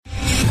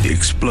the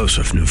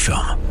explosive new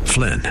film,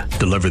 Flynn,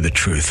 Deliver the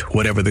Truth,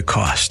 Whatever the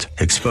Cost,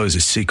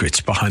 exposes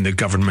secrets behind the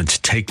government's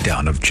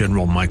takedown of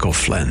General Michael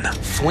Flynn.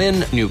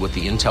 Flynn knew what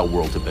the intel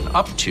world had been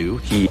up to.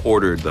 He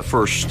ordered the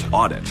first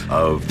audit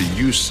of the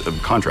use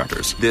of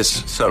contractors.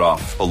 This set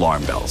off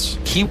alarm bells.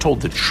 He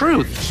told the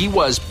truth. He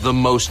was the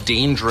most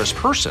dangerous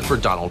person for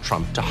Donald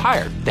Trump to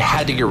hire. They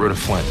had to get rid of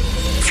Flynn.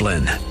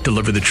 Flynn,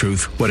 Deliver the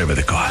Truth, Whatever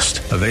the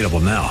Cost. Available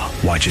now.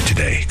 Watch it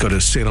today. Go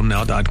to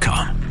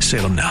salemnow.com.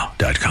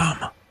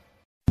 salemnow.com.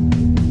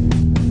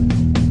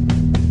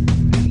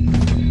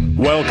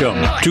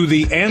 Welcome to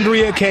the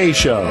Andrea Kaye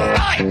Show.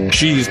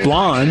 She's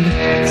blonde,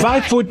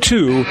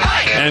 5'2",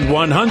 and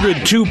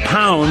 102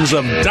 pounds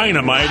of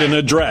dynamite in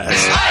a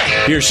dress.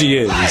 Here she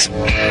is,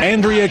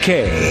 Andrea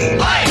Kaye.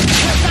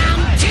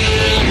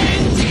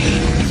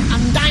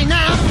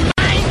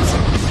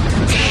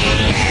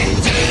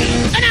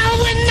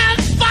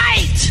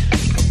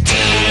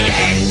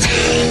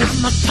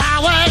 I'm a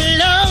power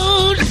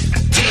load.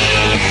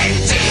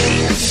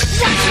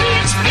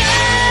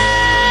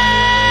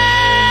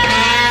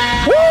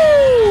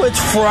 Woo!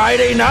 It's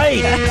Friday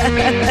night.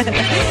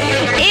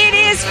 It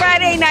is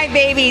Friday night,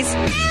 babies.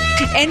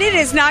 And it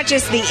is not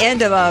just the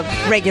end of a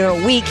regular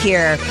week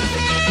here.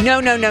 No.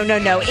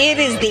 It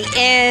is the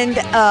end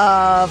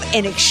of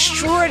an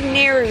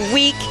extraordinary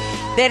week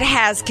that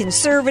has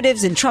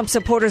conservatives and Trump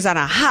supporters on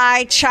a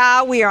high.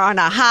 Child, we are on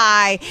a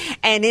high.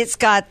 And it's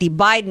got the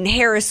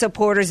Biden-Harris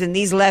supporters and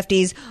these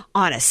lefties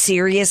on a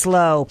serious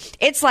low.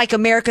 It's like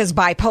America's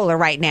bipolar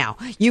right now.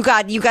 You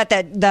got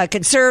the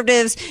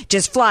conservatives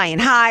just flying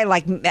high,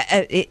 like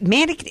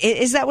manic.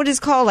 Is that what it's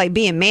called? Like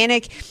being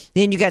manic.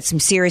 Then you got some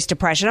serious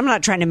depression. I'm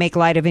not trying to make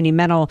light of any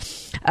mental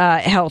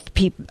health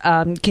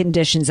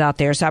conditions out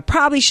there, so I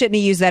probably shouldn't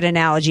have used that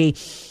analogy.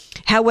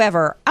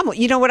 However,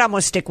 you know what? I'm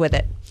going to stick with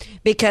it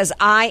because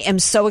I am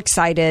so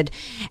excited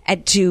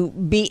to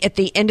be at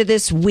the end of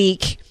this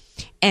week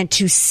and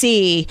to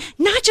see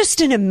not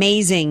just an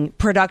amazing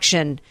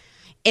production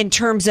in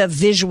terms of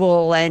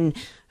visual and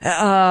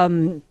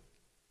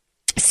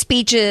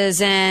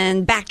speeches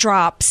and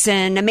backdrops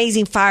and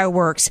amazing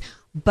fireworks,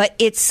 but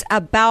it's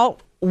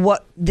about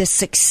what the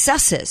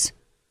successes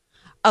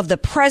of the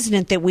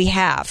president that we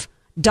have,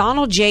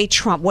 Donald J.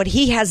 Trump, what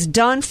he has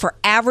done for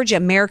average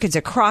Americans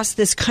across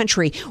this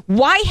country.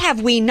 Why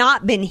have we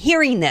not been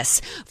hearing this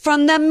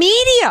from the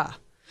media?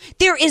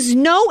 There is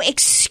no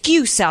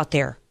excuse out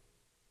there.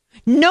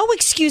 No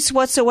excuse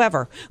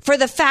whatsoever for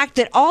the fact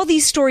that all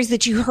these stories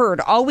that you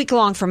heard all week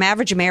long from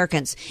average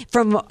Americans,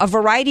 from a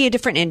variety of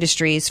different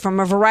industries, from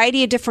a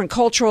variety of different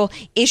cultural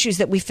issues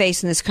that we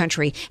face in this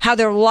country, how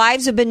their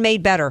lives have been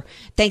made better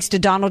thanks to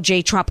Donald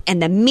J. Trump,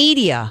 and the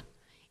media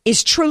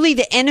is truly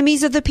the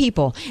enemies of the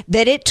people,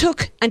 that it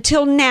took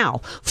until now,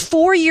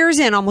 4 years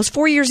in, almost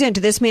 4 years into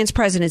this man's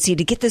presidency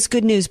to get this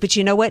good news. But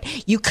you know what?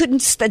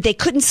 They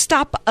couldn't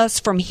stop us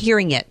from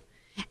hearing it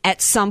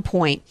at some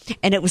point,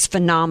 and it was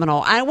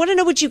phenomenal. I want to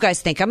know what you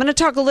guys think. I'm going to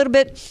talk a little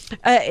bit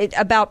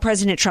about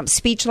President Trump's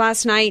speech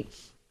last night.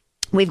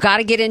 We've got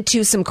to get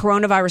into some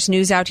coronavirus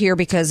news out here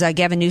because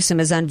Gavin Newsom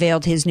has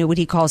unveiled his new, what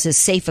he calls his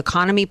safe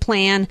economy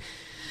plan.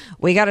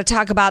 We got to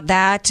talk about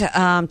that,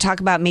 talk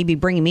about maybe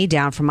bringing me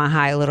down from my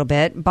high a little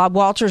bit. Bob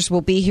Walters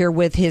will be here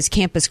with his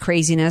campus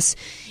craziness,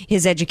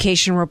 his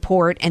education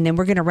report, and then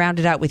we're going to round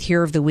it out with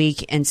Hero of the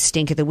Week and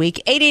Stink of the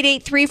Week.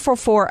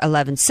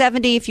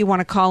 888-344-1170 if you want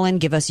to call in,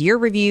 give us your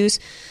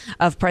reviews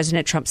of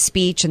President Trump's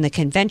speech and the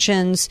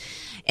conventions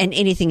and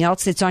anything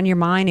else that's on your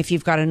mind. If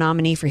you've got a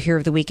nominee for Hero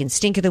of the Week and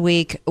Stink of the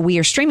Week, we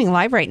are streaming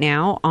live right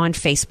now on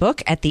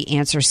Facebook at the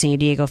Answer San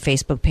Diego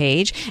Facebook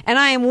page, and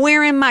I am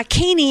wearing my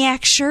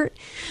Caniac shirt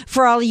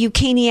for all of you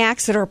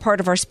Caniacs that are a part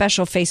of our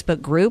special Facebook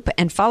group,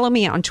 and follow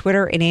me on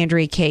Twitter at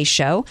Andrea Kaye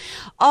Show.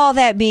 All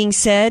that being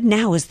said,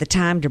 now is the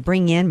time to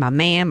bring in my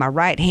man, my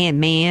right-hand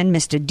man,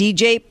 Mr.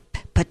 DJ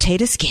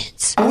Potato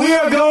Skins. We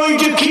are going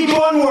to keep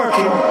on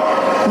working.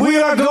 We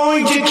are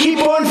going to keep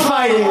on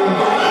fighting.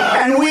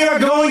 And we are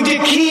going to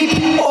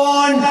keep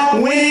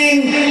on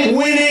winning.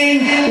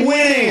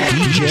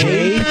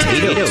 DJ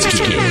Potato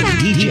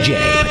Skins. DJ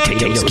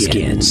Potato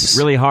Skins.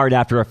 Really hard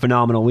after a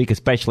phenomenal week,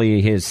 especially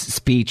his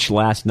speech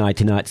last night,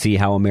 to not see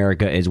how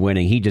America is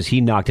winning. He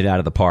knocked it out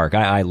of the park.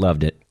 I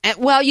loved it.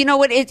 Well, you know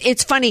what?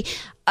 It's funny.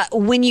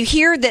 When you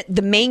hear that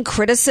the main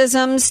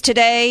criticisms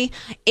today,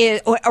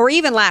 or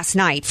even last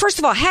night, first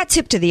of all, hat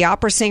tip to the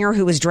opera singer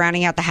who was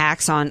drowning out the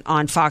hacks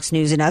on Fox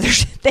News and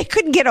others. They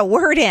couldn't get a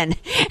word in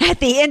at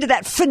the end of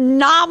that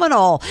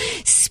phenomenal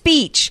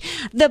speech.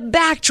 The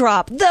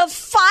backdrop, the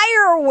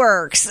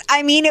fireworks.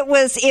 I mean, it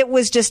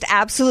was just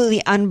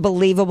absolutely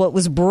unbelievable. It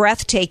was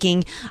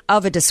breathtaking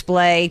of a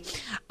display.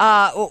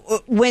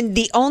 When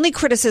the only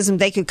criticism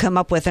they could come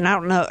up with, and I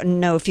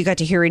don't know if you got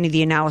to hear any of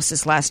the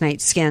analysis last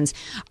night, Skins,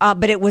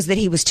 but it was that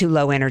he was too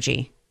low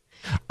energy.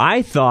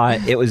 I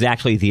thought it was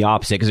actually the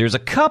opposite, because there's a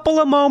couple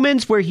of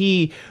moments where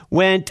he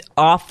went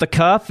off the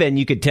cuff and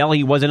you could tell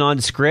he wasn't on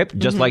script,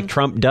 just like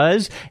Trump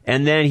does.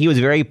 And then he was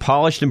very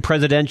polished and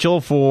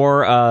presidential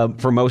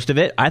for most of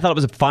it. I thought it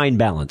was a fine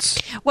balance.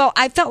 Well,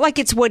 I felt like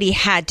it's what he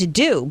had to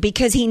do,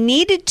 because he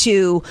needed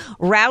to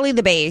rally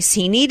the base.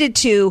 He needed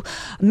to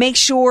make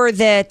sure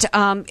that,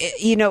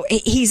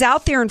 he's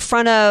out there in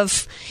front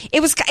of,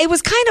 it was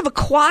kind of a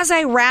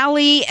quasi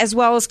rally as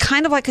well as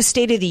kind of like a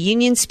State of the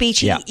Union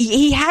speech. Yeah.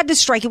 He had to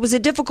strike. It was a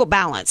difficult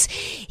balance.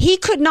 He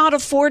could not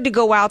afford to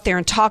go out there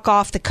and talk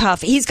off the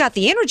cuff. He's got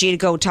the energy to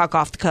go talk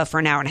off the cuff for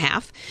an hour and a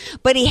half,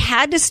 but he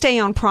had to stay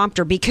on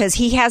prompter because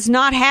he has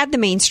not had the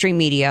mainstream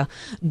media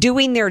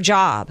doing their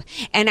job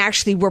and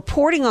actually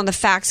reporting on the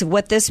facts of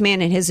what this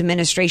man and his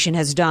administration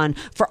has done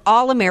for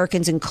all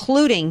Americans,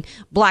 including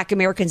Black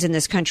Americans in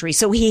this country.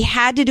 So he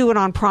had to do it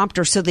on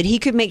prompter so that he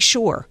could make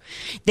sure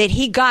that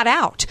he got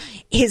out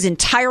his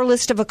entire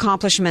list of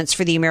accomplishments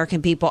for the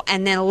American people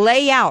and then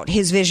lay out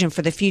his vision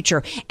for the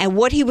future and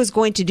what he was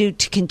going to do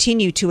to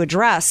continue to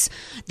address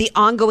the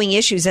ongoing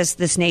issues as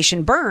this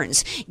nation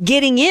burns,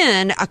 getting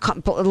in,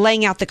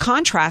 laying out the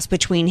contrast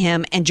between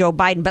him and Joe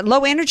Biden. But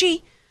low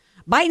energy,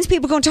 Biden's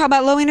people going to talk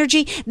about low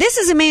energy. This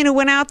is a man who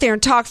went out there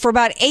and talked for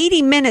about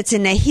 80 minutes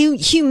in the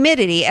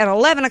humidity at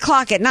 11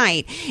 o'clock at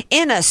night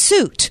in a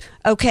suit,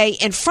 okay,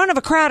 in front of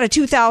a crowd of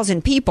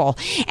 2,000 people.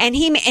 And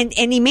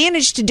he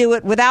managed to do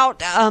it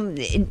without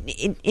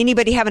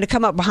anybody having to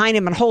come up behind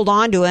him and hold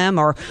on to him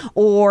or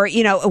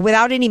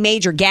without any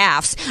major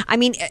gaffes. I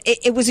mean,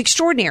 it was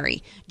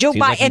extraordinary. Joe Biden,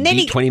 like and then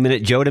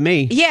 20-minute Joe to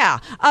me. Yeah.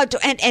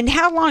 And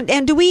how long?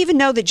 And do we even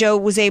know that Joe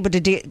was able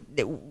to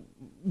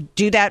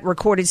do that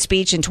recorded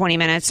speech in 20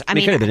 minutes? I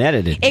mean, it could have been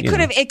edited.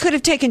 It could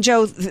have taken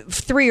Joe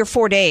 3 or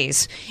 4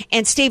 days,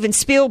 and Steven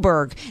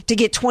Spielberg to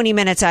get 20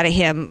 minutes out of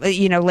him,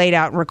 laid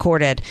out and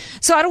recorded.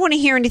 So I don't want to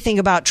hear anything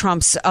about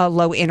Trump's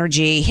low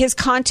energy. His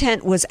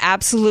content was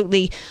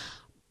absolutely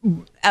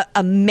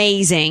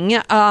amazing.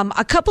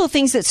 A couple of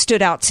things that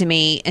stood out to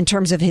me in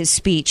terms of his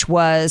speech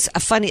was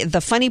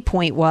the funny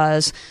point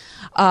was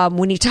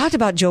when he talked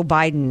about Joe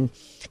Biden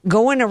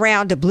going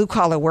around to blue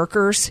collar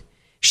workers,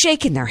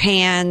 shaking their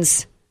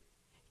hands,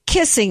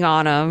 kissing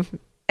on them,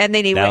 and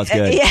then he that was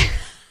good.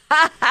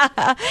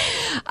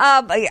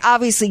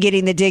 Obviously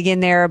getting the dig in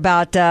there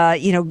about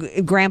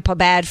Grandpa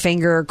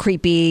Badfinger,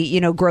 creepy,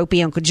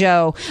 gropey Uncle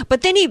Joe.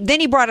 But then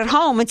he brought it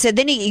home and said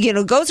then he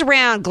goes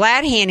around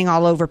glad handing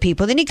all over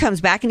people. Then he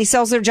comes back and he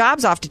sells their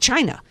jobs off to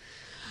China.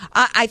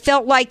 I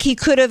felt like he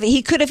could have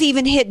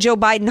even hit Joe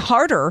Biden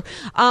harder,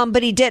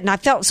 but he didn't. I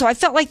felt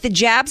like the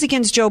jabs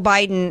against Joe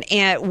Biden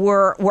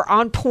were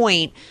on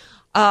point.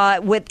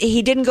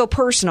 He didn't go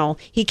personal.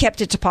 He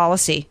kept it to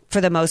policy for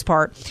the most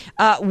part.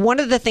 One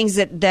of the things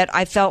that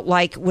I felt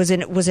like was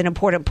an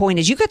important point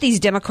is you got these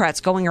Democrats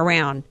going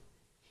around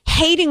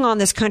hating on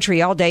this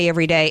country all day,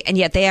 every day, and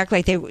yet they act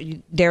like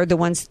they're the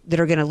ones that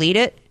are going to lead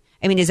it.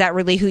 I mean, is that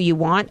really who you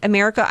want,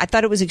 America? I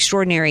thought it was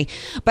extraordinary.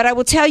 But I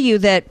will tell you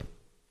that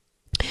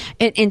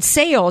in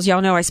sales,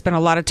 y'all know I spent a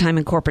lot of time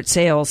in corporate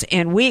sales,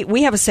 and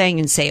we have a saying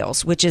in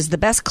sales, which is the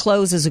best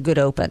close is a good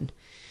open.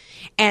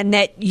 And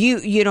that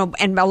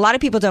and a lot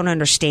of people don't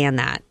understand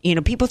that.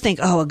 People think,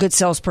 a good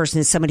salesperson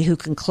is somebody who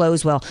can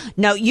close well.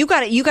 No, you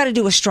got to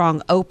do a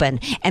strong open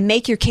and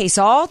make your case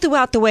all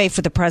throughout the way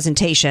for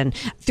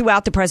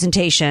throughout the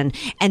presentation.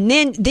 And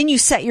then you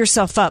set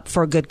yourself up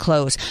for a good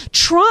close.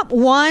 Trump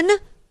won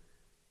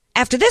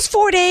after this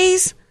 4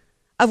 days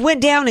of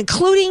went down,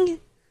 including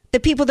the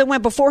people that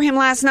went before him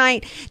last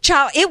night.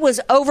 Child, it was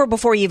over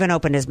before he even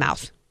opened his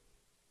mouth.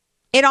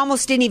 It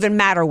almost didn't even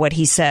matter what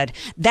he said.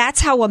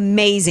 That's how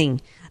amazing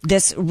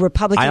this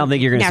Republican. I don't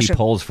think you're going to see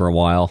polls for a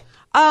while.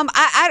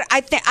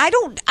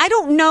 I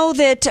don't know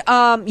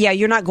that.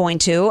 You're not going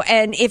to,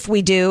 and if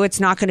we do,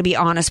 it's not going to be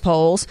honest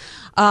polls,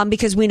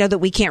 because we know that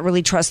we can't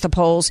really trust the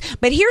polls.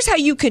 But here's how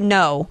you can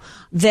know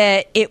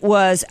that it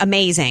was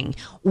amazing.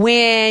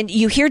 When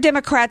you hear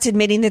Democrats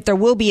admitting that there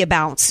will be a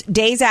bounce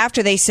days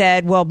after they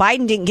said, well,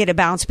 Biden didn't get a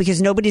bounce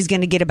because nobody's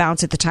going to get a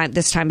bounce at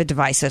this time of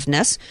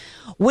divisiveness.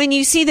 When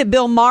you see that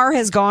Bill Maher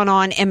has gone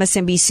on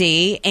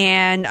MSNBC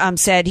and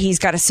said he's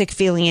got a sick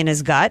feeling in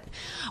his gut.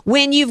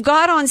 When you've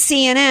got on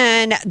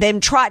CNN them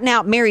trotting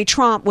out Mary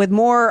Trump with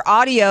more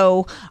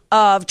audio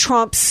of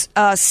Trump's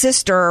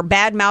sister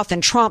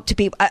bad-mouthing Trump to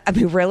people. I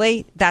mean,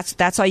 really?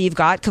 That's all you've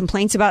got?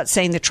 Complaints about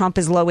saying that Trump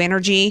is low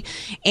energy,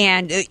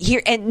 and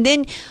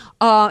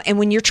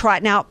when you're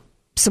trotting out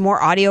some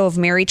more audio of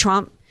Mary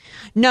Trump.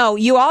 No,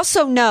 you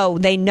also know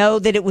they know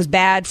that it was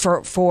bad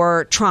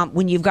for Trump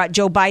when you've got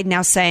Joe Biden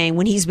now saying,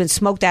 when he's been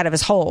smoked out of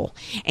his hole,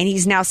 and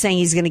he's now saying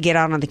he's going to get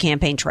out on the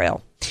campaign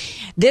trail.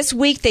 This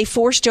week, they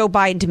forced Joe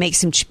Biden to make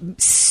some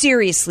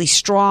seriously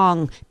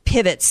strong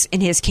pivots in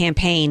his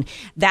campaign.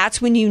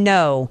 That's when you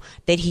know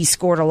that he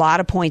scored a lot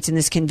of points in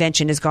this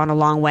convention, has gone a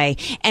long way.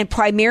 And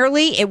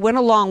primarily, it went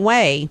a long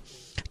way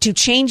to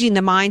changing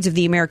the minds of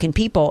the American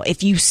people.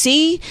 If you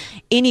see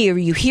any or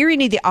you hear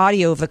any of the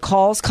audio of the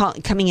calls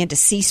coming into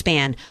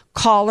C-SPAN,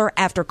 caller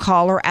after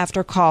caller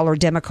after caller,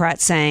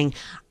 Democrats saying,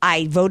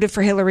 I voted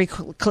for Hillary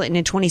Clinton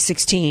in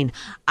 2016.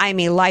 I'm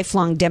a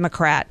lifelong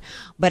Democrat.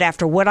 But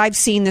after what I've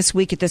seen this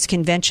week at this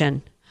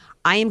convention,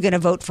 I am going to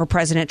vote for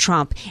President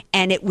Trump.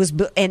 And it was,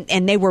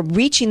 and they were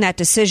reaching that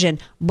decision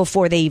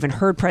before they even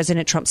heard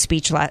President Trump's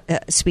speech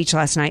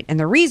last night. And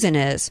the reason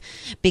is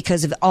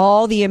because of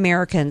all the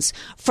Americans,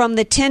 from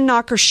the tin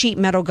knocker sheet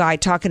metal guy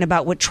talking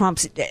about what Trump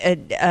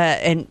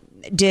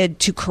did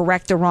to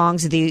correct the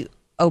wrongs of the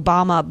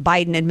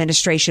Obama-Biden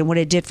administration, what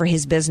it did for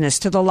his business,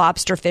 to the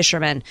lobster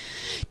fishermen,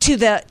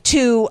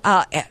 to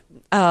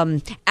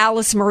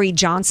Alice Marie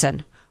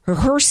Johnson,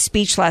 her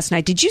speech last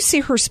night. Did you see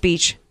her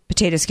speech,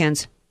 Potato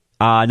Skins?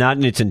 Not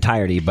in its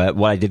entirety, but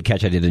what I did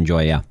catch, I did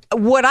enjoy, yeah.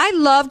 What I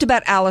loved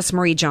about Alice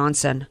Marie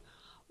Johnson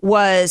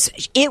was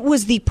it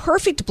was the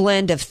perfect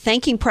blend of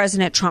thanking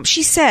President Trump.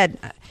 She said,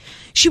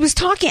 she was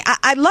talking,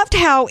 I loved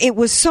how it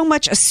was so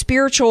much a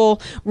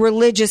spiritual,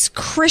 religious,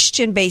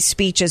 Christian-based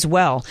speech as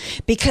well,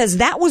 because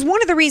that was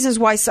one of the reasons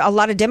why a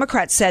lot of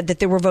Democrats said that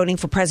they were voting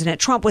for President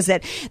Trump, was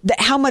that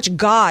how much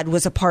God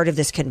was a part of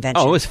this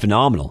convention. Oh, it was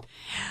phenomenal.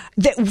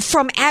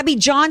 From Abby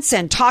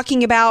Johnson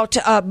talking about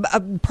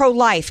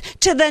pro-life,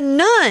 to the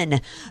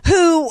nun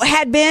who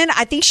had been,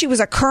 I think she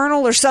was a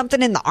colonel or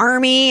something in the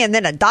army, and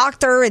then a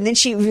doctor, and then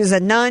she was a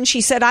nun.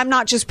 She said, I'm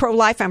not just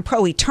pro-life, I'm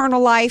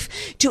pro-eternal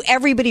life. To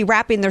everybody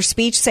wrapping their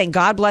speech saying,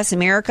 God bless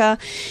America.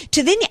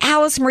 To then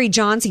Alice Marie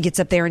Johnson gets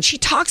up there and she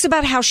talks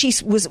about how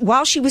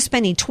while she was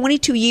spending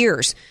 22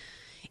 years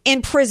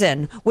in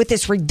prison with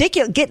this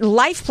ridiculous, getting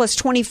life plus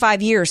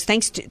 25 years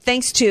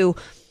thanks to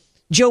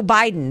Joe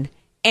Biden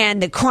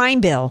and the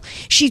crime bill.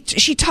 She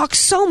talks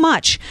so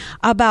much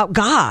about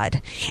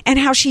God and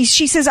how she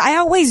says, I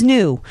always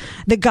knew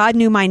that God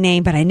knew my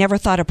name, but I never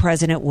thought a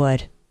president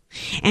would.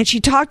 And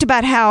she talked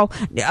about how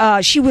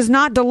she was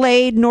not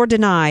delayed nor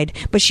denied,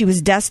 but she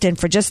was destined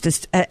for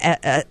just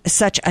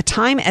such a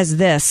time as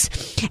this,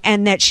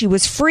 and that she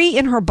was free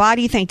in her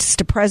body thanks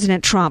to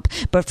President Trump,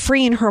 but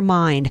free in her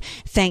mind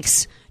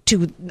thanks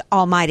to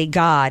Almighty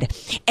God.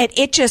 And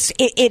it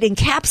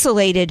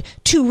encapsulated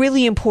two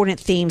really important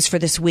themes for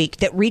this week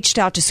that reached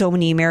out to so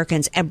many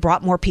Americans and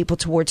brought more people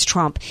towards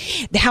Trump.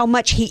 How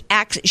much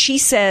she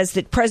says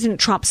that President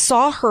Trump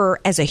saw her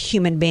as a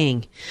human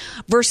being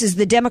versus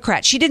the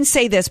Democrats. She didn't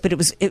say this, but it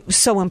was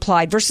so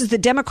implied, versus the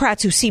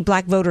Democrats who see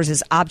black voters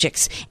as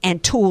objects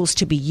and tools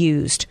to be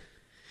used.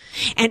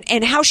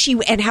 And how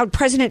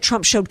President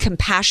Trump showed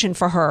compassion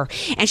for her.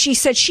 And she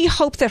said she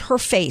hoped that her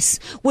face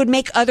would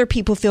make other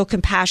people feel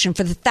compassion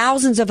for the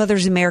thousands of other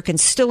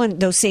Americans still in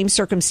those same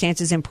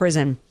circumstances in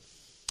prison.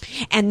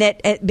 And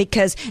that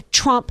because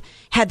Trump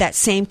had that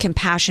same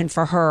compassion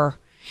for her.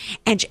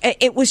 And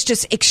it was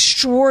just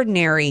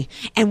extraordinary.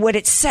 And what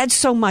it said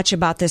so much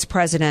about this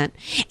president.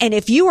 And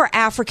if you are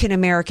African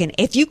American,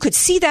 if you could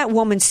see that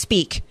woman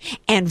speak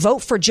and vote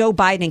for Joe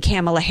Biden and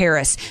Kamala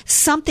Harris,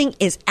 something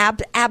is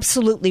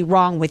absolutely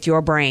wrong with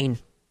your brain.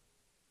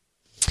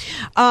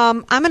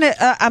 I'm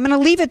gonna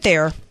leave it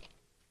there.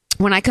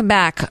 When I come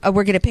back,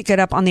 we're going to pick it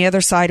up on the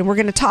other side, and we're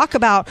going to talk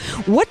about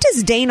what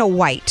does Dana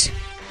White,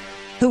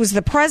 who is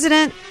the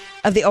president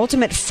of the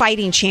Ultimate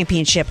Fighting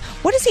Championship,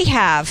 what does he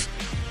have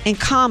in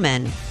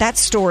common, that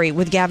story,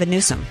 with Gavin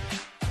Newsom?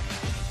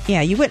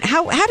 Yeah, you wouldn't.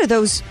 How do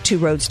those two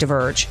roads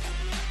diverge?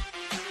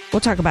 We'll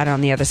talk about it on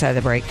the other side of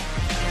the break.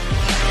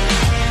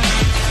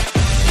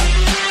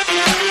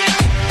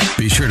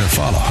 Be sure to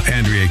follow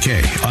Andrea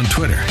Kaye on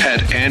Twitter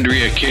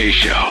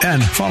 @AndreaKayeShow.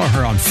 And follow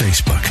her on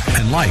Facebook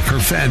and like her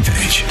fan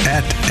page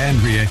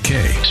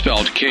 @AndreaKaye.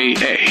 Spelled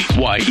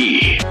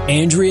K-A-Y-E.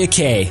 Andrea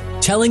Kaye,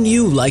 telling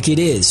you like it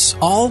is,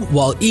 all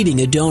while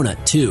eating a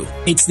donut, too.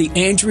 It's the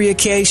Andrea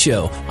Kaye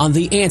Show on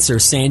The Answer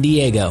San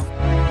Diego.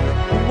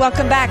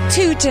 Welcome back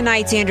to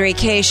tonight's Andrea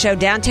Kaye Show.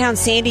 Downtown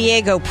San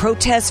Diego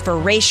protests for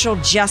racial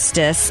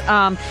justice.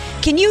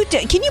 Can you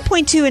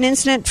point to an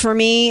incident for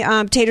me,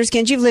 Tater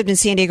Skins? You've lived in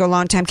San Diego a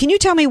long time. Can you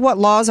tell me what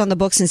laws on the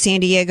books in San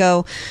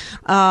Diego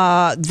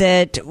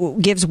that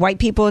gives white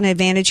people an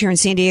advantage here in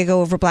San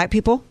Diego over black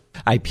people?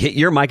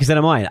 Your mic is out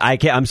of mine.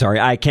 I'm sorry.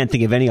 I can't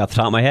think of any off the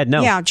top of my head.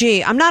 No. Yeah,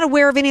 gee, I'm not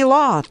aware of any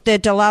law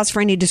that allows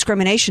for any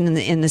discrimination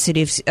in the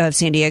city of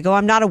San Diego.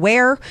 I'm not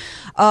aware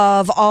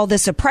of all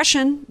this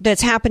oppression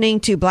that's happening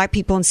to black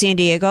people in San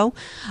Diego.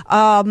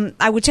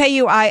 I would tell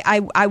you,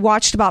 I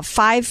watched about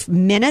 5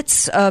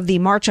 minutes of the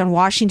March on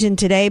Washington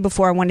today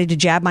before I wanted to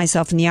jab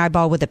myself in the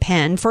eyeball with a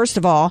pen. First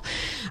of all,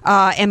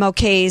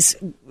 MLK's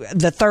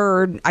the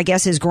third, I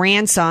guess his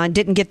grandson,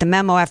 didn't get the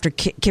memo after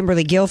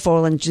Kimberly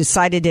Guilfoyle and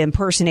decided to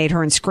impersonate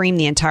her and scream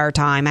the entire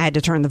time. I had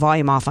to turn the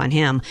volume off on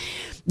him.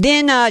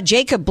 Then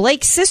Jacob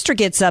Blake's sister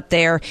gets up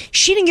there.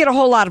 She didn't get a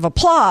whole lot of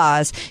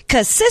applause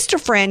because Sister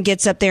Friend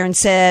gets up there and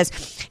says,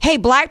 hey,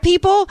 black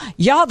people,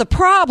 y'all the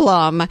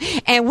problem,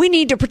 and we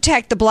need to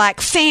protect the black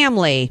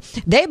family.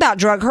 They about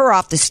drug her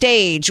off the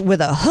stage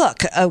with a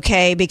hook,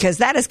 okay, because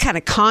that is kind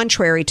of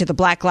contrary to the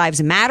Black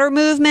Lives Matter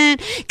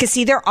movement, because,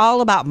 see, they're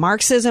all about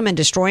Marxism and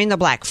destroying the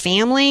black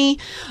family.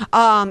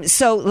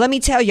 So let me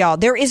tell y'all,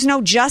 there is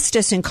no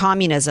justice in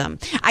communism.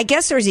 I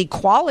guess there's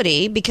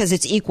equality because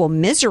it's equal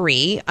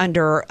misery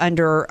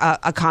under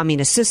a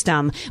communist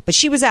system, but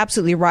she was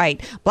absolutely right.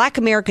 Black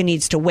America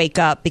needs to wake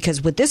up,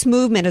 because what this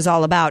movement is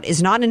all about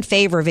is not in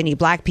favor of any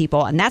black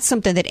people, and that's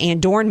something that Ann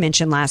Dorn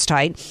mentioned last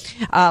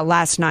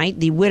night,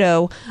 the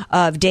widow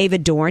of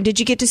David Dorn. Did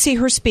you get to see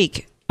her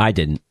speak? I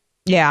didn't.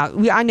 Yeah,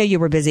 I know you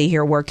were busy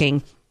here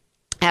working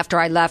after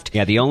I left.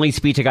 Yeah, the only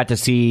speech I got to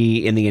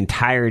see in the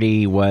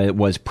entirety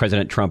was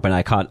President Trump, and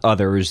I caught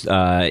others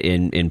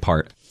in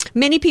part.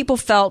 Many people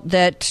felt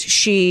that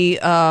she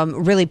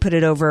really put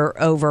it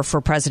over for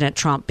President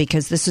Trump,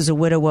 because this is a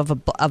widow of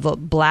a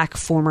black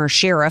former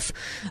sheriff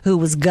who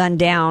was gunned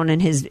down,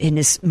 and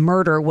his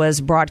murder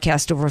was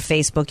broadcast over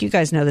Facebook. You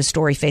guys know the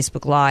story,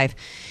 Facebook Live,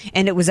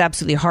 and it was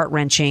absolutely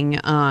heart-wrenching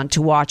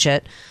to watch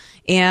it.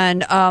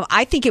 And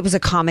I think it was a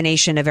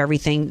combination of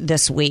everything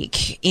this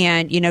week.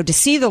 And, to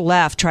see the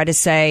left try to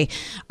say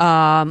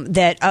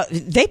that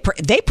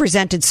they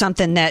presented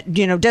something that,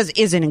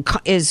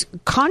 is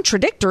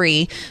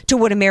contradictory to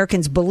what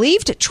Americans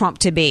believed Trump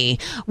to be.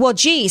 Well,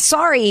 gee,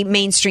 sorry,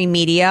 mainstream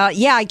media.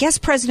 Yeah, I guess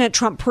President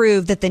Trump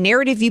proved that the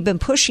narrative you've been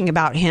pushing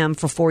about him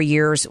for 4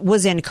 years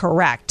was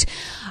incorrect.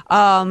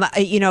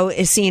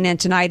 CNN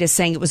Tonight is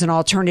saying it was an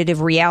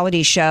alternative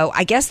reality show.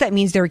 I guess that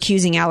means they're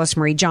accusing Alice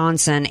Marie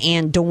Johnson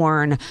and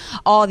Dorn,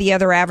 all the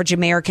other average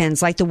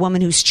Americans, like the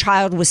woman whose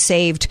child was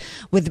saved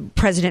with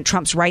President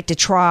Trump's right to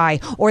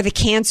try, or the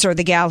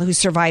gal who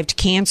survived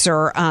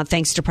cancer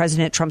thanks to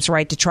President Trump's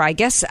right to try.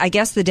 I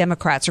guess the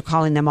Democrats are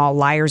calling them all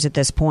liars at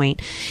this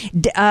point.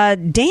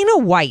 Dana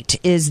White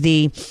is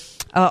the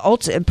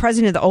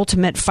president of the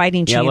Ultimate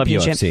Fighting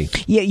Championship. I love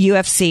UFC. Yeah,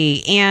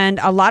 UFC. And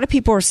a lot of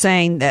people are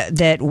saying that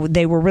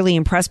they were really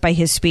impressed by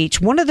his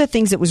speech. One of the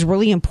things that was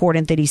really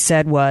important that he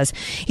said, now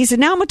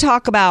I'm going to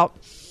talk about,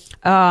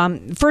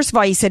 first of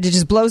all, he said, it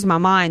just blows my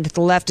mind that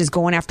the left is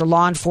going after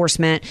law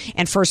enforcement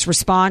and first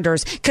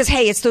responders. Because,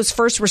 hey, it's those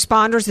first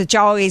responders that you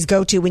always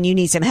go to when you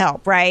need some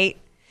help, right?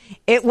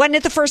 It wasn't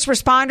it the first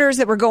responders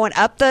that were going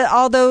up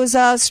all those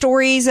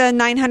stories,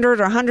 900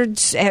 or 100,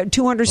 200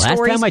 stories.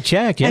 Last time I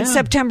checked, yeah. And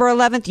September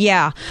 11th,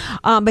 yeah.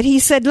 But he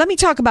said, let me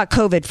talk about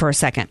COVID for a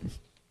second.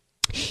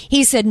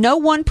 He said no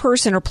one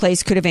person or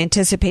place could have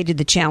anticipated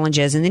the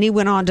challenges. And then he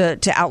went on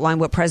to outline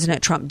what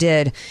President Trump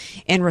did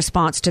in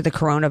response to the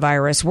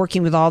coronavirus,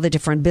 working with all the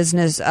different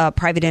business,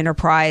 private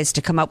enterprise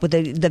to come up with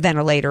the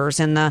ventilators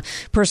and the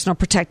personal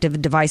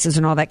protective devices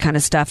and all that kind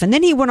of stuff. And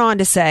then he went on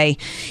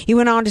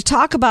to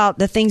talk about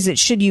the things that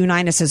should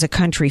unite us as a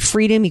country: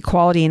 freedom,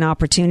 equality, and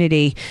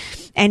opportunity.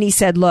 And he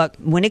said, look,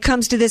 when it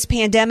comes to this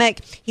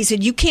pandemic, he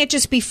said, you can't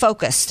just be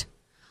focused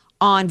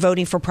on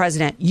voting for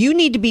president. You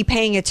need to be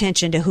paying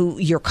attention to who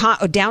your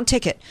down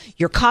ticket,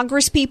 your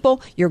Congress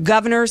people, your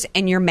governors,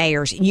 and your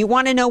mayors. And you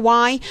want to know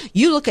why?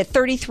 You look at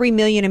 33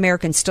 million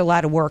Americans still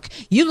out of work.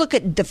 You look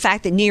at the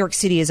fact that New York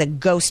City is a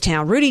ghost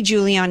town. Rudy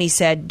Giuliani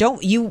said,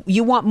 "Don't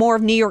you want more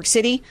of New York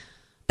City?"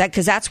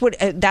 Because that's what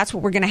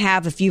we're going to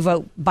have if you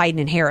vote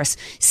Biden and Harris.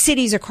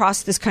 Cities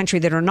across this country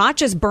that are not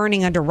just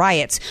burning under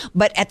riots,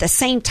 but at the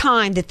same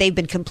time that they've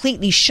been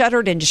completely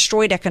shuttered and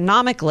destroyed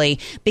economically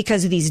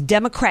because of these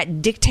Democrat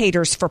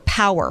dictators for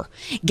power.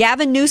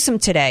 Gavin Newsom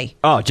today.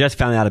 Oh, just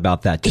found out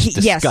about that. Just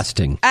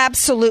disgusting. Yes,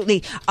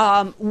 absolutely.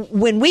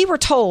 When we were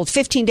told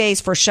 15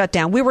 days for a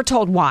shutdown, we were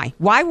told why.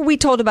 Why were we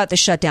told about the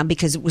shutdown?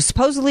 Because it was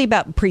supposedly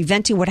about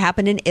preventing what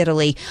happened in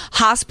Italy,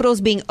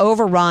 hospitals being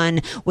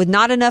overrun with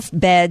not enough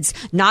beds,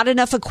 not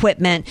enough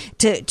equipment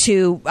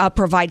to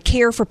provide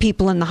care for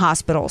people in the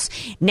hospitals.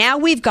 Now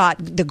we've got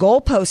the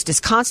goalpost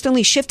is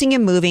constantly shifting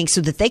and moving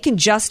so that they can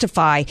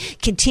justify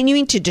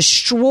continuing to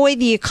destroy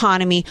the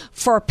economy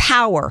for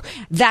power.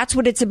 That's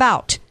what it's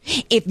about.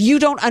 If you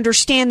don't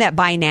understand that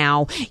by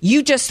now,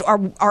 you just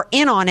are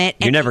in on it.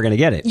 You're never going to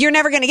get it. You're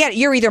never going to get it.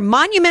 You're either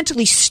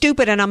monumentally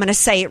stupid, and I'm going to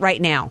say it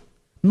right now,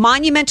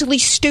 monumentally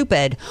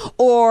stupid,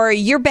 or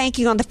you're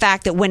banking on the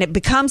fact that when it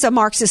becomes a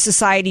Marxist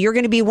society, you're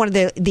going to be one of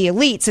the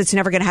elites that's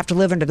never going to have to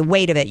live under the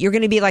weight of it. You're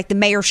going to be like the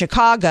mayor of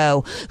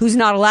Chicago, who's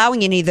not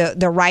allowing any of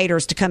the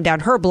rioters to come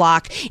down her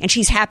block, and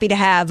she's happy to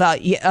have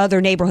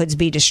other neighborhoods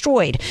be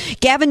destroyed.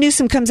 Gavin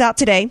Newsom comes out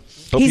today.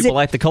 Hope people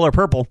like the color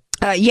purple.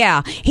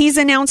 Yeah. He's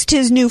announced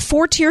his new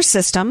 4-tier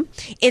system.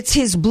 It's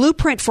his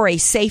blueprint for a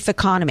safe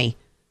economy.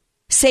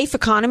 Safe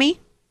economy?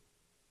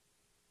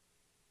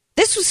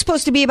 This was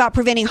supposed to be about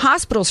preventing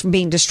hospitals from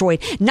being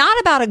destroyed, not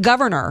about a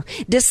governor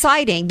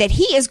deciding that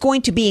he is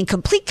going to be in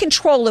complete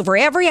control over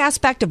every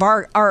aspect of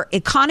our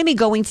economy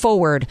going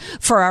forward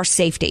for our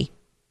safety.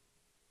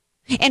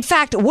 In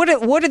fact, what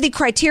are the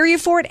criteria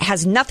for it? It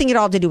has nothing at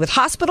all to do with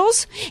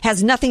hospitals,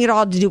 has nothing at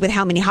all to do with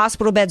how many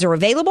hospital beds are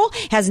available,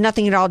 has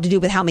nothing at all to do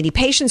with how many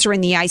patients are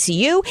in the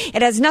ICU.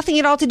 It has nothing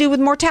at all to do with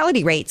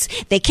mortality rates.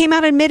 They came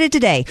out and admitted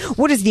today.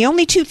 What is the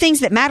only two things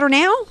that matter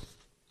now?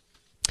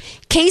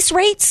 Case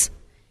rates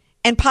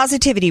and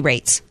positivity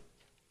rates.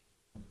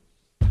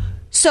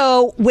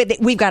 So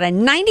we've got a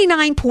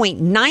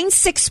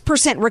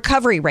 99.96%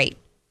 recovery rate.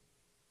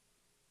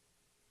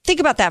 Think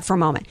about that for a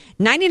moment.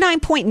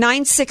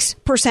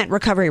 99.96%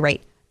 recovery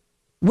rate.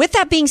 With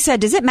that being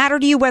said, does it matter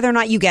to you whether or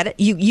not you get it?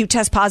 You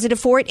test positive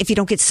for it if you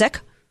don't get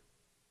sick?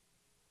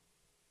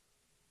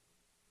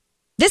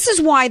 This is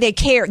why they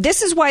care.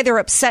 This is why they're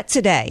upset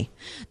today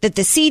that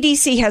the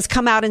CDC has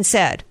come out and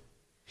said,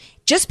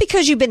 just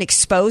because you've been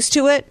exposed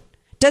to it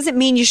doesn't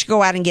mean you should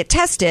go out and get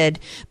tested,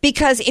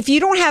 because if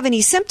you don't have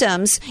any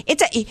symptoms,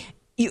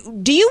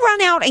 do you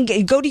run out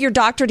and go to your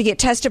doctor to get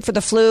tested for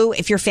the flu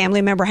if your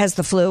family member has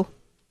the flu?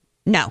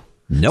 No.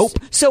 Nope.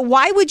 So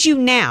why would you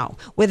now,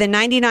 with a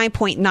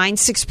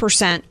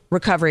 99.96%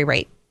 recovery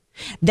rate?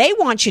 They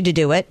want you to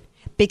do it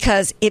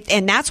because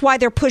and that's why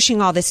they're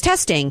pushing all this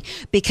testing,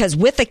 because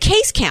with a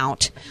case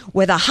count,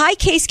 with a high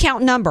case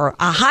count number,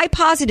 a high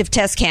positive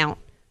test count,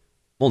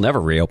 we'll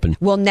never reopen.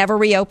 We'll never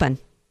reopen.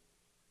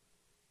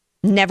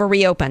 Never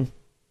reopen.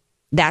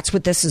 That's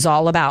what this is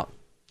all about.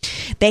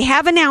 They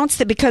have announced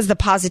that because the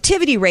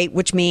positivity rate,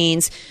 which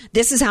means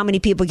this is how many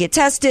people get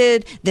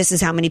tested, this is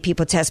how many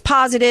people test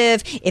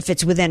positive, if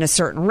it's within a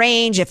certain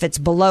range, if it's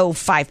below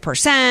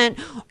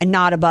 5% and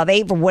not above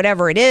 8% or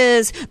whatever it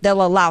is,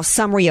 they'll allow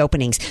some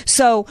reopenings.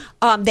 So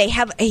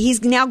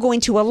he's now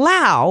going to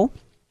allow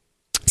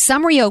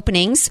some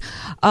reopenings.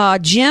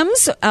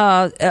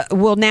 Gyms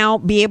will now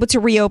be able to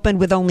reopen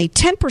with only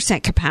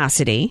 10%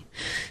 capacity.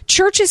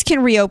 Churches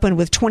can reopen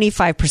with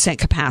 25%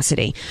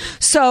 capacity.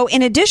 So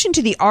in addition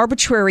to the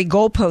arbitrary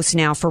goalposts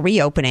now for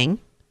reopening,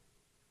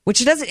 which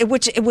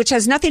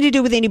has nothing to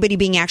do with anybody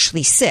being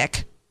actually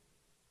sick,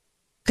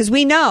 because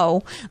we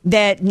know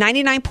that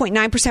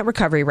 99.9%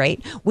 recovery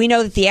rate, we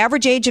know that the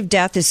average age of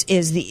death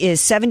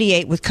is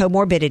 78 with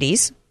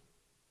comorbidities.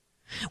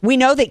 We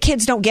know that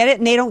kids don't get it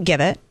and they don't give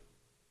it.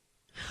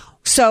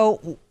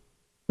 So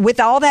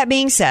with all that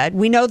being said,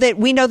 we know that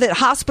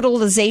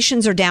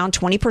hospitalizations are down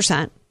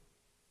 20%.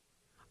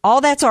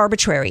 All that's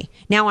arbitrary.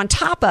 Now, on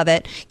top of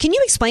it, can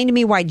you explain to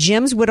me why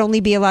gyms would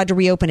only be allowed to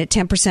reopen at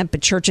 10%,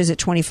 but churches at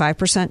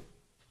 25%?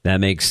 That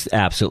makes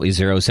absolutely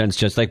zero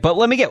sense. But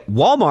let me get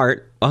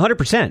Walmart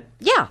 100%.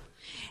 Yeah.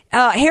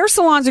 Hair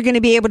salons are going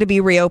to be able to be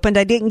reopened.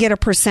 I didn't get a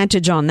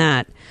percentage on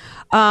that.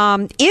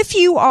 If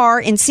you are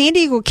in San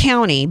Diego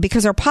County,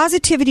 because our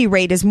positivity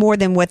rate is more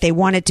than what they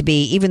want it to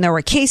be, even though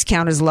our case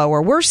count is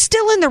lower, we're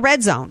still in the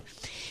red zone.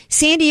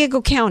 San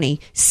Diego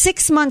County,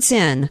 6 months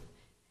in,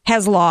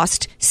 has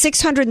lost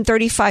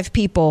 635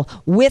 people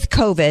with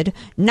COVID,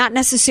 not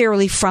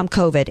necessarily from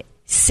COVID.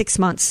 6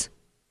 months.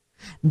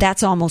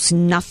 That's almost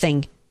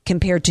nothing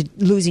compared to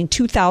losing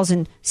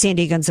 2,000 San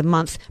Diegans a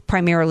month,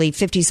 primarily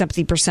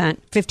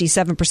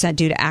 57%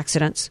 due to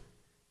accidents.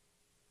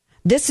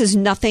 This is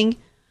nothing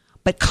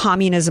but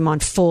communism on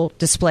full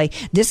display.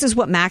 This is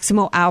what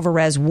Maximo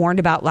Alvarez warned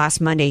about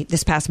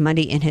this past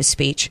Monday in his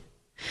speech.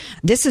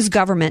 This is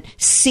government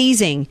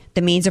seizing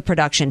the means of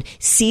production,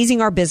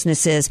 seizing our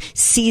businesses,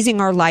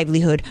 seizing our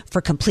livelihood for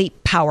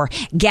complete power.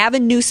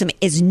 Gavin Newsom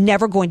is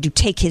never going to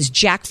take his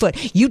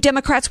jackfoot. You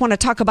Democrats want to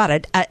talk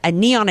about a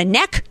knee on a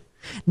neck?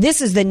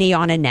 This is the knee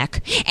on a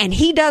neck. And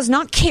he does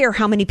not care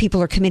how many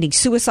people are committing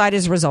suicide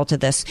as a result of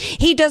this.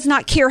 He does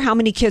not care how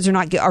many kids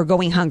are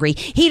going hungry.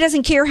 He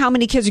doesn't care how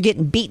many kids are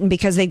getting beaten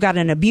because they've got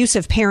an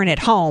abusive parent at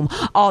home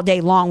all day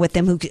long with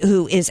them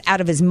who is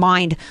out of his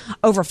mind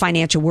over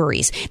financial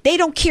worries. They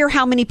don't care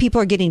how many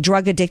people are getting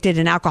drug addicted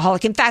and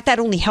alcoholic. In fact, that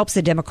only helps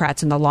the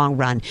Democrats in the long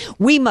run.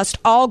 We must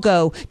all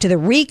go to the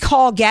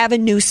Recall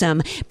Gavin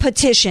Newsom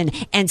petition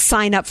and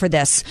sign up for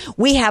this.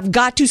 We have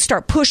got to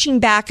start pushing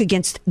back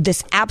against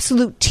this absolute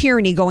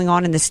tyranny going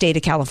on in the state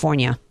of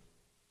California.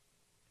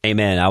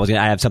 Amen.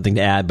 I have something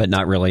to add, but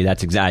not really.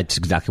 That's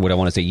exactly what I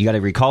want to say. You got to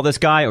recall this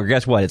guy, or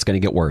guess what? It's going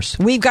to get worse.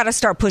 We've got to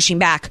start pushing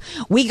back.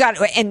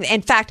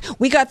 In fact,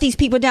 we got these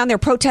people down there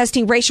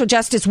protesting racial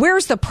justice.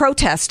 Where's the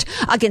protest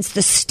against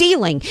the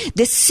stealing,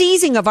 the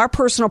seizing of our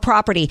personal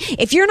property?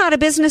 If you're not a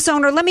business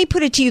owner, let me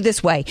put it to you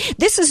this way.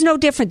 This is no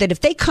different than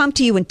if they come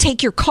to you and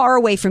take your car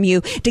away from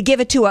you to give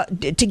it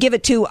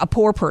to a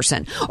poor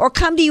person, or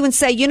come to you and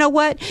say, you know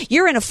what?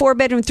 You're in a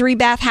 4-bedroom,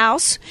 3-bath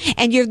house,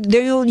 and you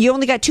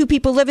only got 2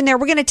 people living there.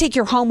 We're going to take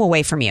your home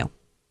away from you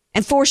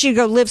and force you to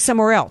go live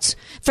somewhere else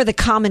for the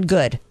common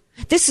good.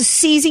 This is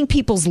seizing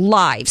people's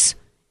lives,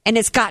 and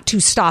it's got to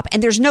stop.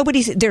 And there's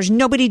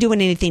nobody doing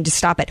anything to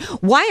stop it.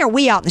 Why are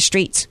we out in the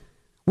streets?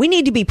 We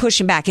need to be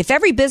pushing back. If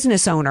every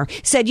business owner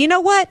said, you know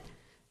what?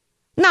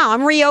 No,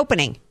 I'm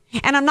reopening.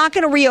 And I'm not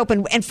going to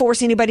reopen and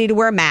force anybody to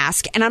wear a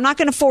mask. And I'm not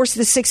going to force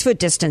the 6-foot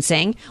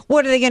distancing.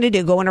 What are they going to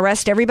do? Go and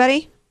arrest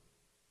everybody?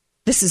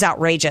 This is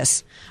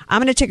outrageous.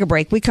 I'm going to take a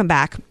break. We come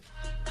back.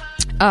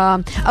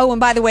 And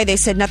by the way, they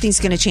said nothing's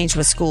going to change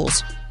with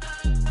schools.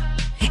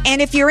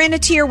 And if you're in a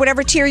tier,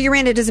 whatever tier you're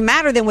in, it doesn't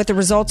matter then what the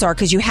results are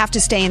because you have to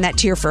stay in that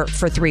tier for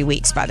 3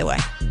 weeks, by the way.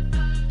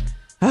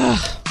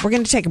 We're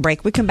going to take a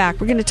break. We come back.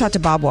 We're going to talk to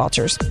Bob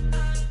Walters.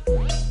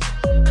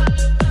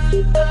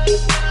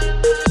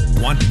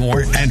 Want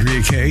more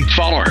Andrea Kaye?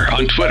 Follow her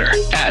on Twitter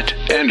at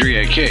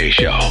Andrea Kaye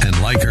Show.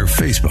 And like her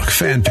Facebook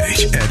fan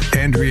page at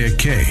Andrea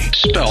Kaye.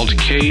 Spelled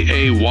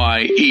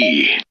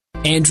Kaye.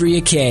 Andrea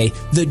Kaye,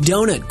 the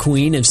donut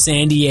queen of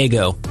San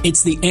Diego.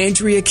 It's the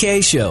Andrea Kaye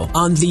Show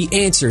on The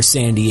Answer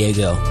San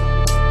Diego.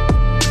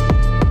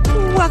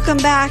 Welcome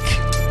back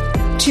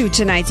to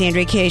tonight's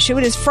Andrea Kaye Show.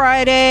 It is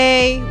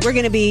Friday. We're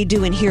going to be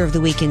doing Hero of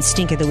the Week and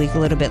Stink of the Week a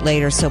little bit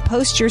later, so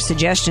post your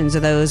suggestions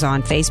of those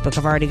on Facebook.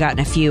 I've already gotten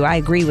a few. I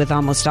agree with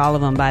almost all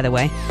of them, by the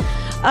way.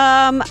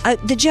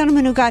 The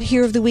gentleman who got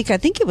Hero of the Week, I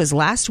think it was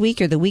last week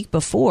or the week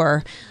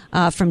before,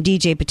 from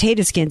DJ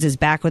Potato Skins is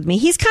back with me.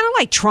 He's kind of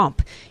like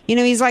Trump.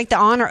 He's like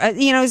the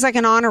he's like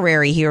an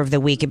honorary Hero of the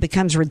Week. It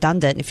becomes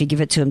redundant if you give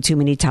it to him too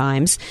many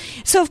times.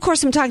 So, of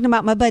course, I'm talking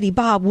about my buddy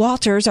Bob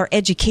Walters, our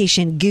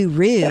education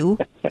guru.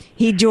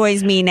 He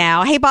joins me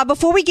now. Hey, Bob,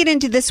 before we get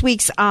into this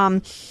week's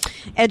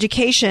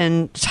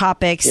education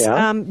topics,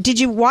 did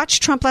you watch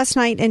Trump last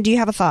night, and do you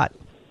have a thought?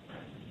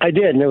 I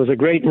did, and it was a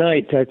great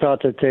night. I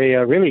thought that they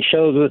really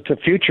showed what the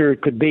future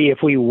could be if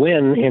we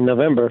win in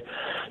November,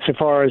 so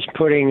far as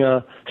putting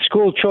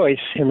school choice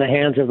in the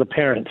hands of the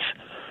parents,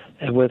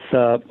 and with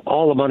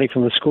all the money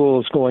from the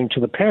schools going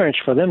to the parents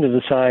for them to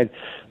decide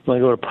whether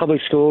to go to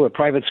public school or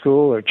private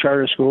school or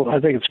charter school. I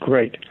think it's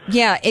great.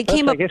 Yeah, it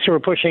came up. I guess they were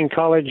pushing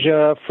college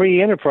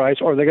free enterprise,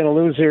 or they're going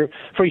to lose their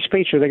free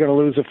speech, or they're going to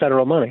lose the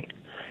federal money.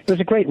 It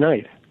was a great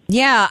night.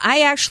 Yeah,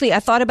 I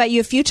thought about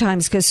you a few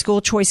times because school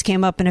choice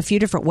came up in a few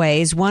different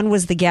ways. One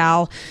was the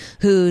gal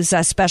whose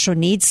special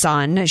needs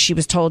son, she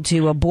was told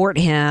to abort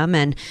him,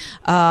 and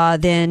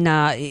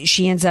then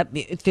she ends up,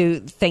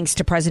 thanks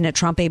to President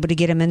Trump, able to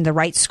get him in the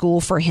right school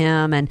for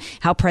him, and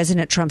how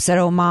President Trump said,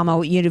 "Oh,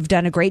 Mama, you've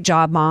done a great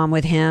job, Mom,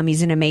 with him.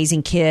 He's an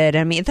amazing kid."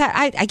 I mean,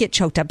 I get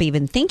choked up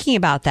even thinking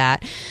about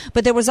that.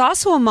 But there was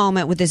also a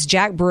moment with this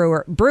Jack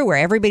Brewer.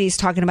 Everybody's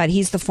talking about,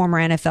 he's the former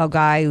NFL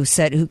guy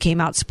who came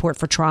out support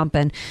for Trump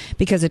and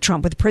because of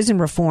Trump with prison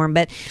reform.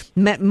 But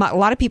a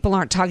lot of people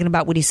aren't talking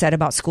about what he said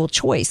about school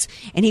choice.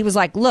 And he was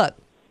like, look,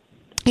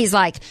 he's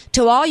like,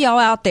 to all y'all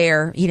out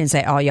there, he didn't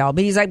say all y'all,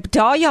 but he's like,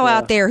 to all y'all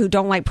out there who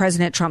don't like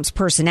President Trump's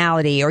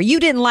personality, or you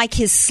didn't like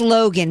his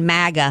slogan,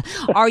 MAGA,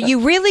 are you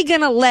really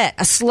going to let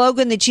a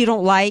slogan that you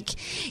don't like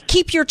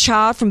keep your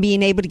child from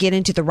being able to get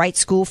into the right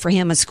school for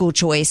him, a school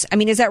choice? I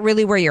mean, is that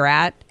really where you're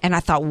at? And I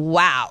thought,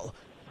 wow,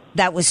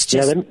 that was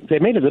just... Yeah, they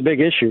made it a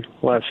big issue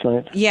last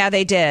night. Yeah,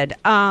 they did.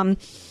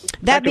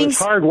 It was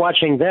hard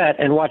watching that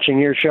and watching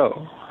your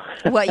show.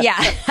 Well, yeah.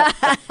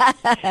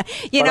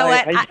 You know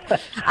what?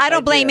 I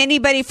don't blame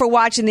anybody for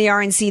watching the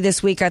RNC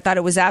this week. I thought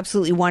it was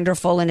absolutely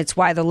wonderful, and it's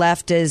why the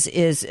left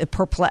is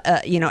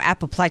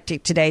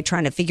apoplectic today,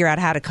 trying to figure out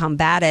how to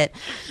combat it,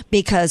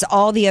 because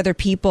all the other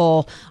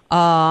people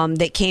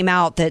that came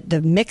out, that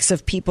the mix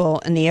of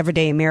people and the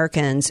everyday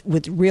Americans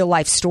with real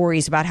life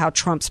stories about how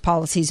Trump's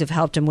policies have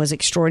helped him was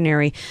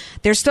extraordinary.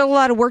 There's still a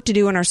lot of work to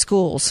do in our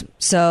schools.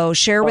 So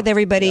share with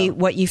everybody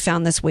what you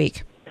found this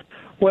week.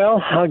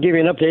 Well, I'll give you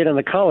an update on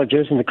the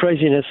colleges and the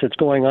craziness that's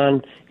going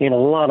on in a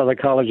lot of the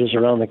colleges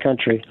around the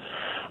country.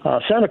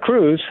 Santa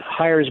Cruz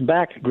hires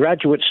back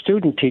graduate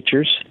student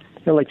teachers,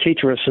 they're like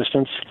teacher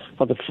assistants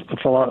for the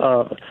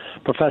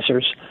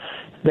professors.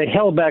 They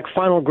held back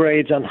final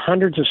grades on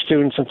hundreds of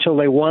students until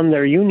they won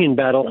their union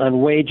battle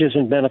on wages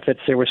and benefits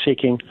they were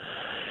seeking,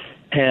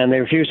 and they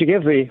refused to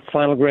give the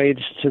final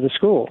grades to the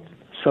school.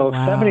 So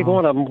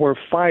 71 of them were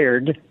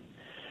fired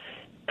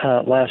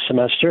last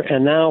semester,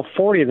 and now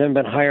 40 of them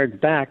have been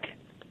hired back,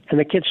 and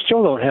the kids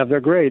still don't have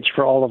their grades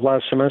for all of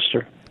last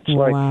semester. It's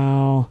like,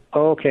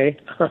 okay.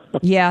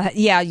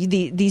 Yeah.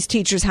 These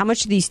teachers, how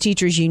much do these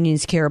teachers'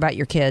 unions care about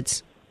your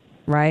kids,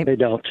 right? They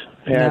don't.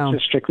 Yeah, It's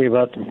just strictly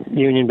about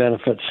union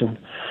benefits. And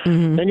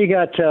then you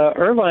got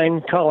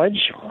Irvine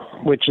College,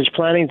 which is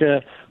planning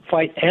to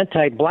fight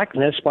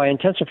anti-blackness by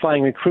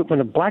intensifying recruitment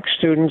of black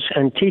students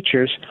and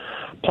teachers,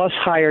 plus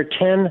hire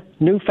 10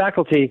 new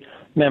faculty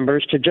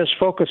members to just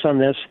focus on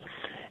this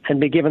and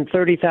be given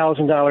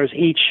 $30,000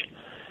 each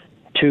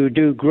to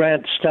do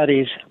grant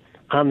studies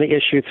on the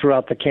issue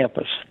throughout the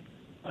campus.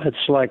 It's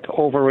like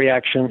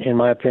overreaction, in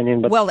my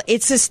opinion. But well,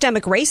 it's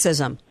systemic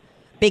racism,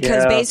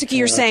 because basically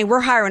you're saying we're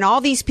hiring all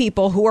these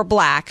people who are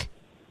black.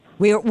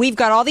 We've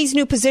got all these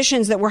new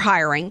positions that we're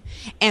hiring,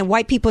 and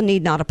white people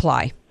need not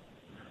apply.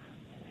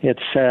 It's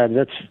sad.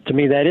 To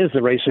me, that is the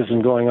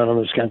racism going on in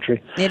this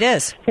country. It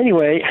is.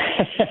 Anyway,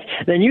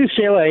 then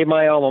UCLA,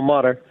 my alma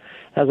mater,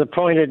 has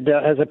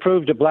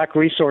approved a Black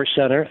Resource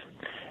Center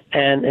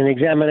and an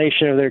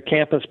examination of their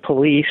campus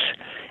police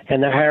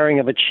and the hiring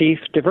of a chief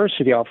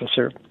diversity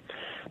officer.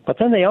 But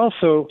then they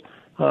also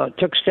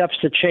took steps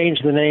to change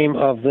the name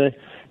of the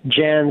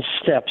Jan's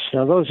Steps.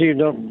 Now, those of you who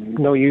don't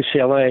know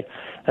UCLA,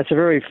 that's a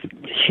very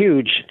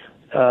huge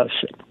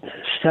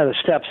set of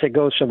steps that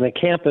goes from the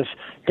campus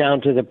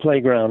down to the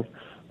playground,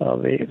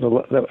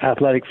 the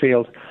athletic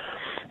field.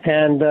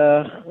 And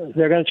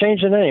they're going to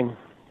change the name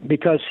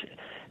because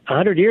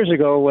 100 years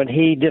ago, when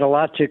he did a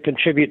lot to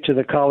contribute to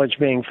the college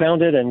being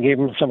founded and gave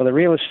him some of the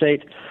real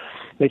estate,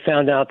 they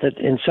found out that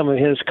in some of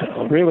his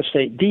real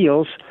estate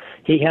deals,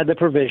 he had the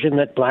provision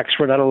that blacks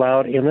were not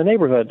allowed in the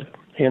neighborhood,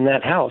 in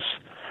that house.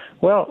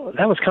 Well,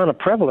 that was kind of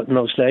prevalent in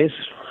those days.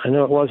 I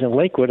know it was in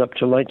Lakewood up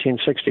to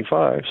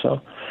 1965.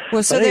 So,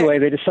 well, so but anyway,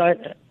 they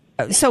decided.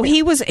 So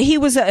he was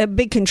a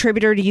big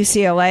contributor to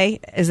UCLA.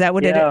 Is that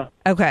what it is?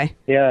 Okay.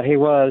 Yeah, he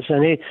was,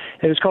 and it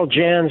was called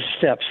Jan's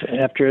Steps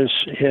after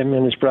him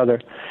and his brother.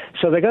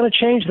 So they're going to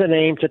change the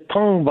name to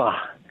Tongva,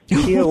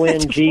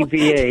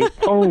 Tongva,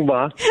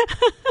 Tongva,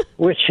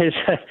 which is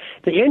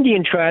the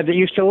Indian tribe that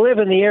used to live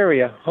in the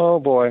area. Oh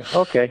boy.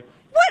 Okay.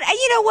 What?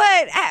 You know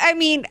what? I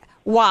mean,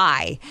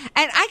 why?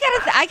 And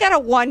I gotta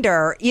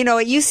wonder, at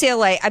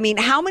UCLA, I mean,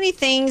 how many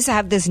things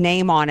have this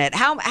name on it?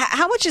 How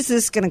much is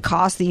this going to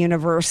cost the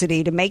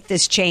university to make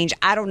this change?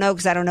 I don't know,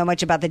 because I don't know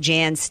much about the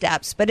Jan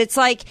Steps, but it's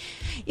like,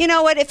 you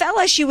know what, if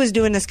LSU was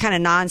doing this kind of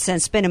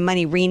nonsense, spending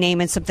money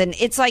renaming something,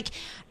 it's like,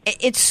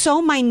 it's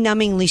so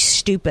mind-numbingly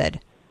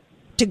stupid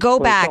to go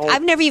back.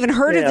 I've never even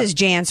heard of this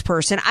Jans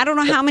person. I don't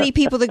know how many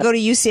people that go to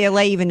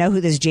UCLA even know who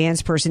this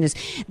Jans person is.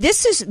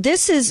 It's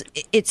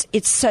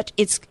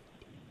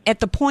at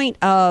the point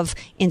of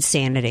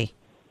insanity.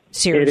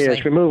 Seriously. It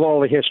is. Remove all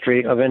the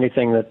history of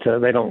anything that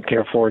they don't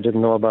care for,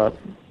 didn't know about.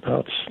 Oh,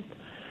 it's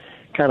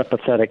kind of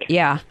pathetic.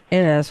 Yeah,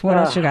 it is. What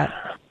else you got?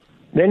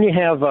 Then you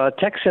have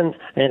Texan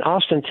in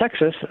Austin,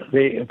 Texas.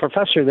 The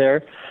professor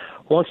there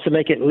wants to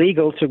make it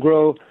legal to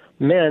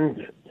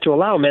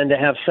allow men to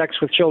have sex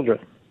with children.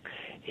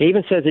 He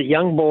even says that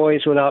young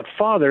boys without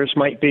fathers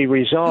might be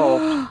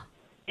resolved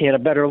in a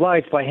better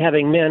life by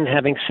having men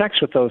having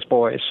sex with those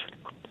boys.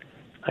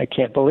 I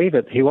can't believe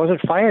it. He wasn't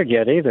fired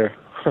yet either.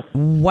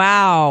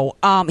 Wow.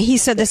 He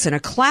said this in a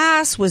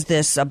class. Was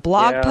this a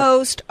blog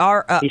post?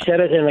 He said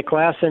it in a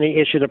class, and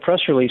he issued a press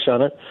release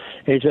on it.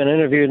 He's been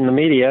interviewed in the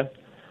media,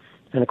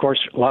 and of course,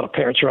 a lot of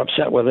parents are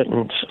upset with it.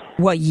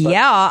 Well,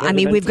 yeah. I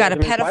mean, we've got a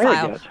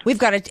pedophile.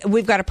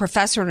 We've got a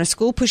professor in a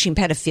school pushing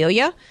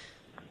pedophilia.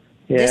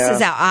 Yeah. This is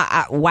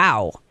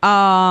wow.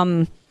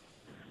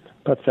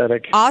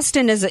 Pathetic.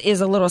 Austin is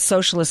a little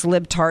socialist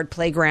libtard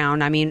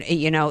playground. I mean,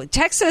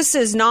 Texas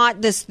is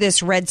not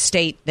this red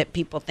state that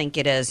people think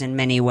it is in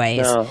many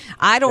ways. No.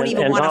 I don't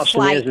even want to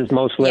fly. Austin is his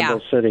most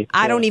liberal city.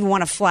 I don't even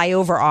want to fly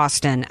over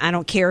Austin. I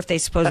don't care if they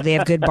supposedly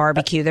have good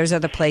barbecue. There's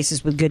other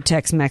places with good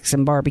Tex-Mex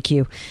and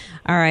barbecue.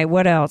 All right,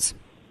 what else?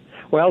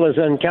 Well,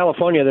 in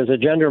California, there's a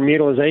gender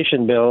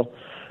mutilization bill,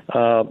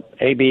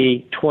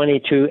 AB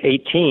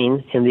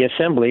 2218 in the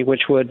Assembly,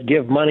 which would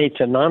give money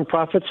to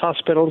nonprofits,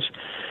 hospitals,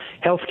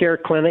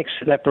 healthcare clinics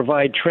that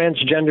provide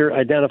transgender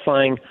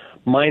identifying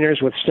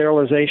minors with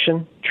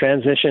sterilization,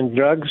 transition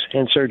drugs,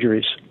 and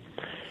surgeries,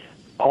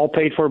 all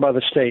paid for by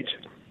the state.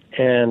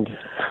 And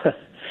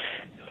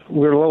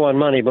we're low on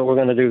money, but we're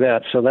going to do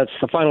that. So that's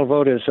the final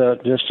vote is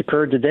just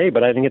occurred today,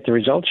 but I didn't get the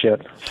results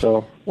yet.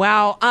 So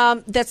wow,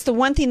 that's the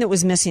one thing that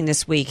was missing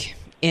this week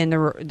in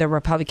the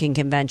Republican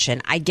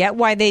convention. I get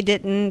why they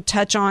didn't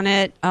touch on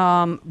it,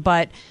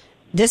 but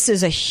this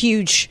is a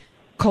huge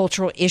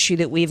cultural issue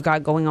that we've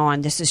got going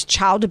on. This is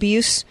child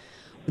abuse.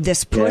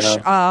 This push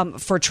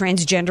for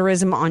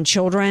transgenderism on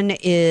children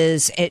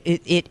is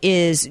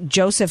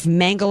Joseph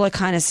Mengele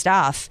kind of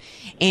stuff,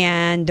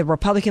 and the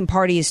Republican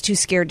Party is too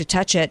scared to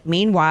touch it.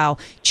 Meanwhile,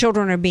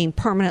 children are being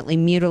permanently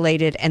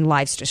mutilated and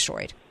lives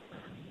destroyed.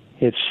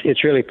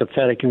 It's really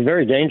pathetic and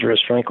very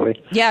dangerous,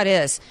 frankly. Yeah, it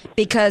is.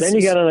 Because then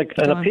you got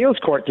an appeals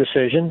court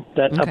decision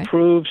that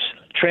approves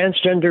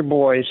transgender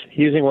boys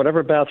using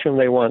whatever bathroom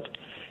they want,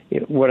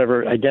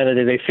 whatever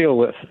identity they feel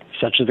with,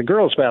 such as the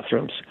girls'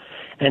 bathrooms,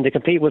 and to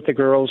compete with the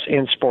girls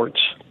in sports.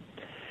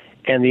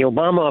 And the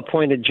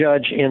Obama-appointed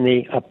judge in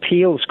the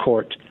appeals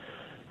court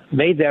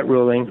made that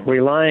ruling,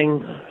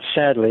 relying,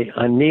 sadly,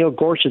 on Neil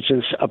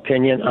Gorsuch's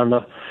opinion on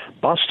the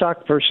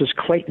Bostock versus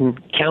Clayton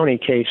County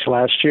case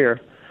last year,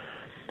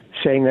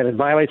 saying that it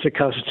violates the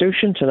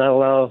Constitution to not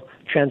allow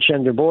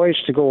transgender boys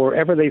to go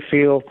wherever they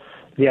feel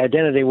the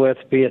identity with,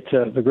 be it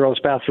the girls'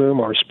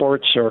 bathroom or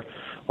sports or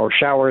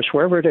showers,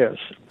 wherever it is.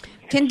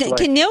 Can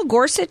Neil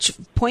Gorsuch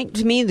point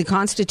to me the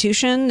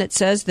Constitution that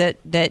says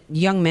that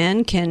young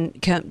men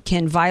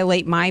can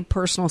violate my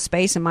personal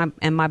space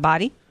and my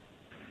body?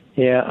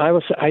 Yeah,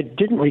 I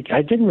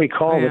didn't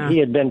recall that he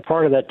had been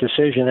part of that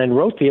decision and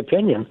wrote the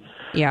opinion.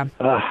 Yeah.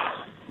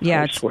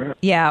 I swear.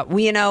 Yeah.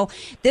 Well,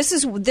 this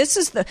is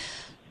the.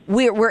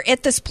 We're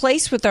at this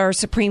place with our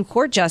Supreme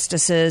Court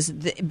justices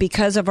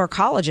because of our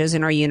colleges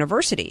and our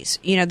universities.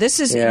 This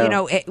is,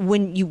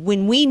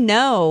 when we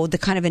know the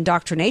kind of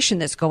indoctrination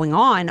that's going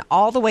on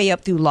all the way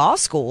up through law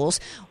schools,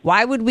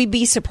 why would we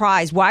be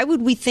surprised? Why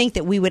would we think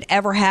that we would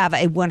ever have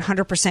a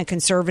 100%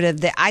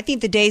 conservative? I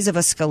think the days of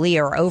a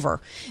Scalia are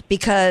over,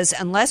 because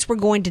unless we're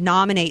going to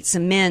nominate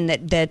some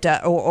men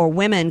or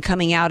women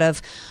coming out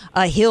of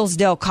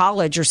Hillsdale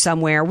College or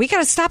somewhere, we got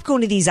to stop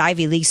going to these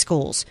Ivy League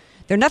schools.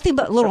 They're nothing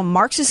but little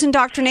Marxist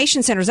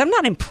indoctrination centers. I'm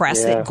not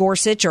impressed that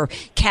Gorsuch or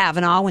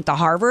Kavanaugh went to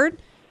Harvard.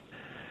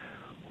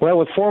 Well,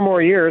 with 4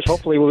 more years,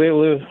 hopefully we'll be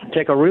able to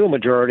take a real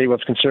majority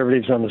with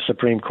conservatives on the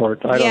Supreme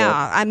Court. I don't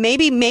know.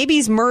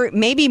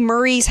 Maybe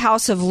Murray's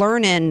House of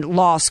Learning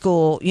Law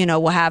School,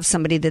 will have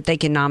somebody that they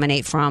can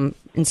nominate from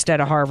instead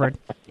of Harvard.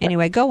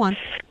 Anyway, go on.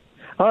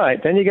 All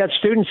right. Then you got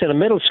students in a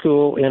middle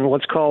school in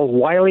what's called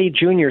Wiley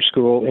Junior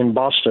School in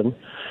Boston.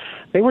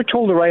 They were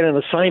told to write an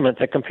assignment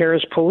that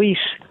compares police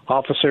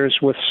officers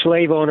with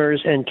slave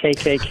owners and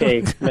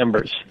KKK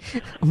members.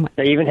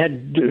 They even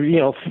had,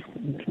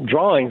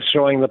 drawings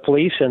showing the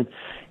police and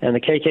the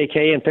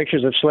KKK and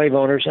pictures of slave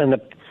owners. And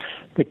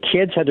the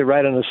kids had to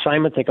write an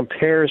assignment that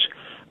compares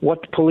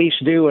what police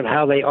do and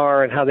how they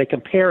are and how they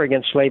compare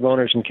against slave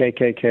owners and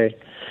KKK.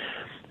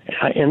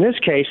 In this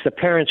case, the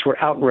parents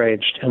were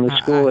outraged, and the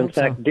school, in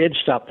fact, did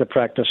stop the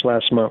practice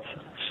last month.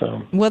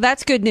 So. Well,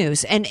 that's good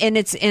news, and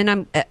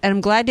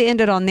I'm glad to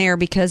end it on there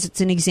because it's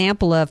an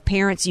example of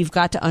parents. You've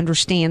got to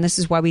understand. This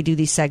is why we do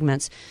these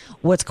segments.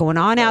 What's going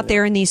on out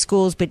there in these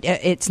schools, but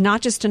it's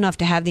not just enough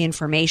to have the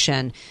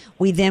information.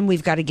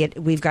 We've got to get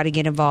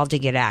involved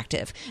and get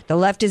active. The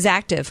left is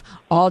active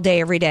all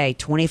day, every day,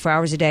 24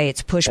 hours a day.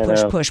 It's push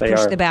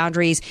the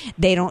boundaries.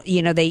 They don't,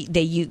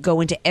 they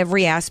go into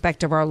every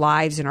aspect of our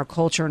lives and our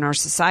culture and our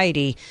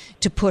society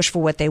to push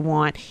for what they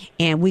want,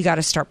 and we got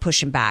to start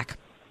pushing back.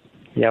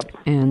 Yep.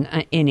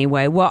 And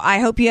anyway, well, I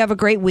hope you have a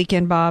great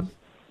weekend, Bob.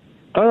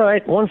 All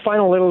right. One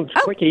final little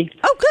quickie.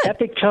 Oh, good.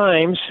 Epic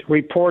Times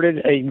reported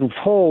a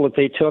poll that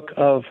they took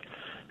of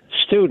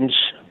students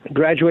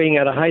graduating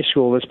out of high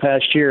school this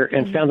past year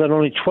and found that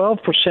only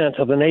 12%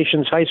 of the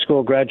nation's high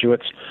school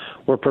graduates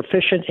were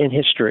proficient in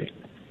history.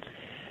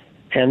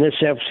 And this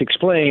helps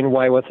explain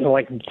why,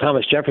 like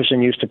Thomas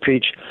Jefferson used to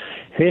preach,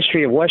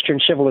 history of Western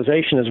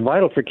civilization is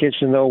vital for kids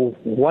to know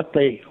what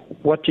to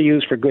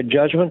use for good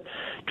judgment,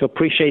 to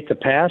appreciate the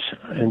past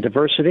and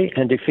diversity,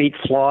 and defeat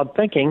flawed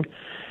thinking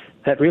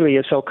that really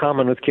is so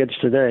common with kids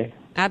today.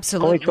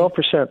 Absolutely. Only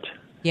 12%.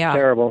 Yeah.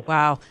 Terrible.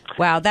 Wow.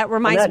 That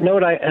reminds me.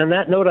 On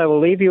that note, I will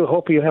leave you.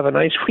 Hope you have a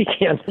nice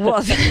weekend.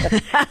 Well,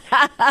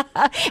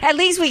 at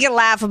least we can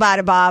laugh about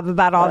it, Bob,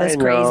 about all this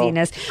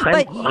craziness.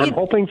 But I'm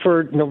hoping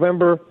for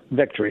November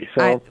victory.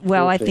 So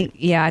I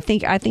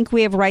think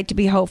we have a right to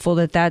be hopeful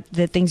that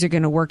things are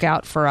going to work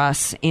out for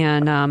us,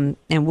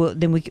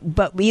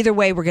 but either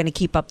way, we're going to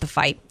keep up the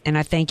fight, and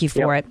I thank you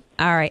for it.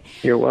 All right.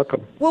 You're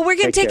welcome. Well, we're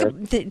going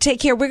to take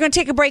care. We're going to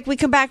take a break. We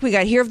come back. We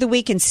got Here of the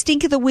Week and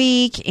Stink of the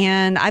Week,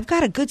 and I've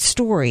got a good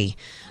story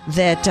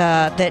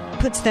that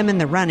puts them in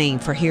the running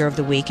for Here of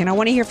the Week. And I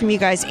want to hear from you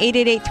guys,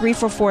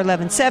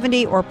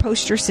 888-344-1170, or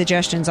post your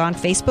suggestions on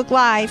Facebook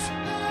Live.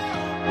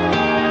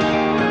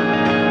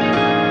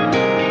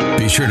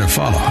 Be sure to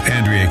follow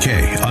Andrea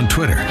Kaye on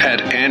Twitter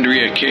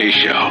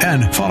 @AndreaKayeShow.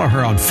 And follow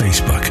her on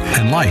Facebook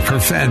and like her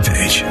fan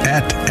page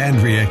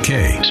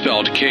 @AndreaKaye.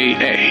 Spelled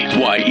Kaye.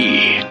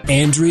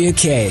 Andrea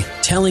Kaye,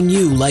 telling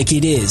you like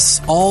it is,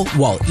 all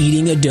while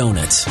eating a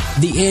donut.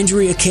 The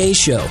Andrea Kaye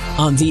Show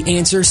on The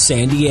Answer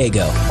San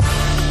Diego.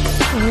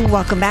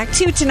 Welcome back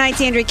to tonight's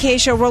Andrea Kaye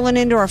Show. Rolling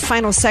into our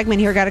final segment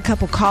here. Got a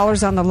couple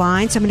callers on the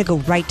line, so I'm going to go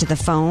right to the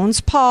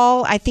phones.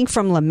 Paul, I think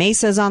from La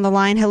Mesa, is on the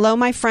line. Hello,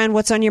 my friend.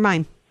 What's on your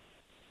mind?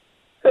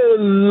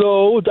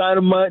 Hello,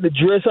 Dynamite, the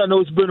dress. I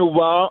know it's been a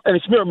while. And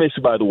it's Mira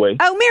Mesa, by the way.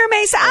 Oh, Mira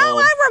Mesa.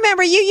 I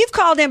remember you. You've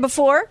called in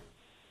before.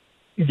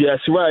 Yes,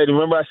 right.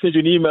 Remember I sent you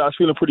an email. I was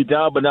feeling pretty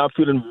down, but now I'm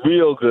feeling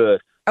real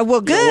good. Oh,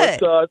 well,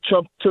 good. Once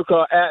Trump took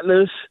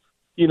Atlas,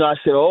 I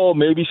said,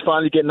 maybe he's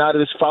finally getting out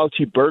of this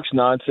Fauci-Burks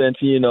nonsense,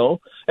 And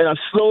I'm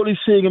slowly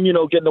seeing him,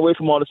 getting away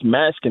from all this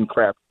masking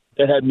crap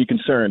that had me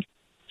concerned.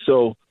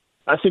 So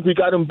I think we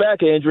got him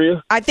back,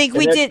 Andrea. I think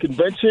we did.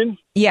 Convention.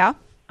 Yeah.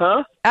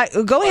 Huh? Go ahead. I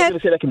was going to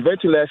say that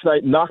convention last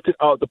night knocked it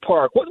out the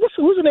park.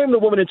 Who's the name of the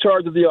woman in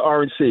charge of the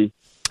RNC?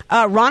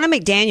 Ronna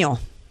McDaniel.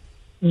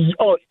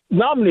 Oh,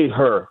 nominate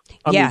her.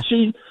 I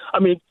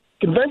mean,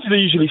 conventions are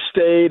usually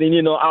stayed,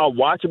 and, I'll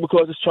watch it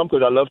because it's Trump,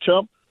 because I love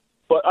Trump.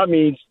 But,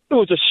 it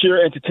was just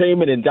sheer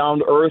entertainment and down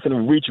to earth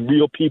and reach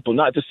real people,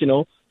 not just,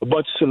 a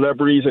bunch of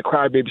celebrities and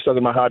crybabies talking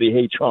about how they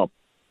hate Trump.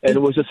 And it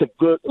was just a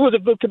good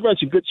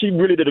convention. She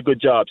really did a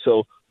good job.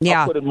 So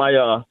I'll put in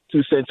my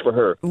 2 cents for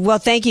her. Well,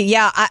 thank you.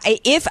 Yeah,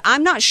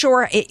 I'm not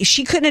sure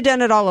she couldn't have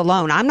done it all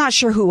alone. I'm not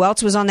sure who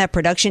else was on that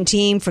production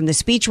team, from the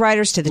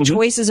speechwriters to the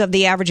choices of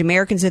the average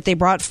Americans that they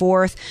brought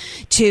forth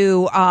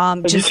to.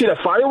 Did you see that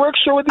fireworks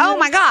show at the end?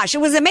 My gosh,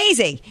 it was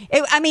amazing.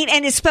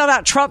 And it spelled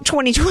out Trump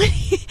 2020.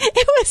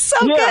 It was so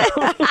good.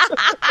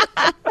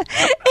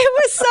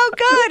 It was so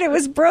good. It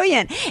was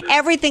brilliant.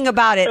 Everything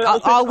about it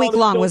all week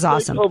long was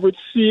awesome.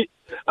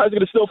 I was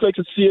going to snowflakes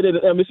and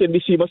CNN and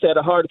MSNBC must have had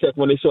a heart attack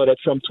when they saw that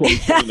Trump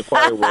 2020 the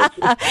fireworks.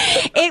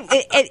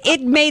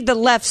 It made the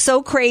left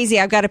so crazy.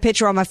 I've got a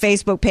picture on my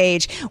Facebook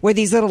page where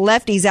these little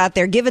lefties out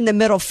there giving the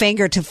middle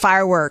finger to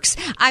fireworks.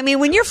 I mean,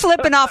 when you're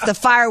flipping off the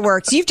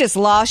fireworks, you've just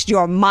lost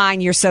your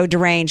mind. You're so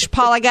deranged.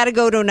 Paul, I got to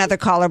go to another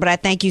caller, but I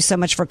thank you so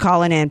much for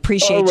calling in.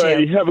 Appreciate you. All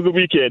right. Have a good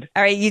weekend.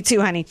 All right. You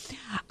too, honey.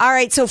 All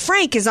right. So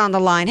Frank is on the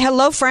line.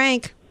 Hello,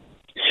 Frank.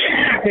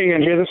 Hey,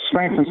 Andrea. This is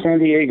Frank from San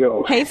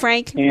Diego. Hey,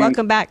 Frank.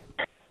 Welcome back.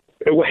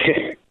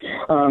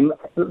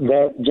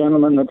 That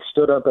gentleman that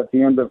stood up at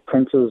the end of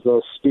Prince's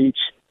speech,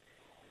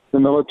 the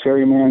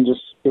military man,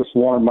 just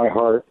warmed my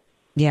heart.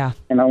 Yeah.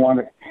 And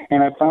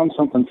I found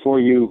something for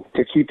you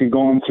to keep you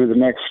going through the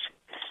next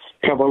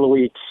couple of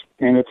weeks.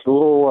 And it's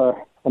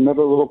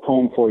another little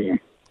poem for you.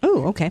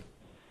 Oh, okay.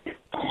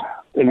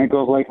 And it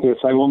goes like this: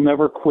 I will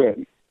never quit.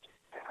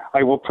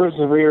 I will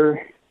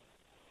persevere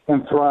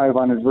and thrive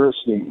on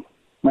adversity.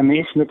 My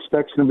nation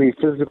expects me to be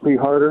physically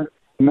harder,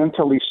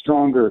 mentally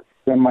stronger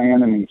than my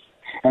enemies.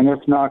 And if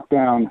knocked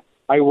down,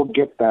 I will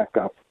get back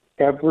up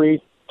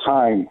every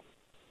time.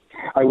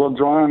 I will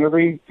draw on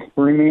every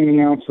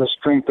remaining ounce of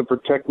strength to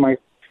protect my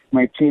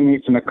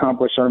teammates and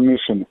accomplish our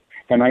mission.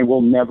 And I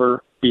will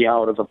never be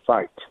out of the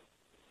fight.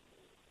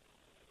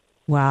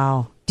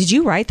 Wow. Did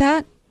you write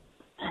that?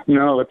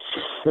 No, it's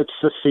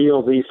the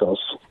SEAL's ethos.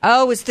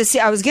 Oh, it's the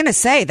I was going to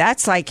say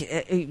that's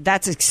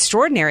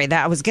extraordinary.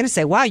 That I was going to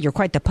say, wow, you're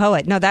quite the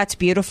poet. No, that's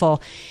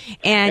beautiful,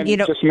 and it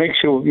just makes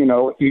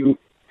you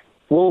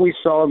what we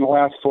saw in the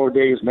last 4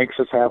 days makes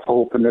us have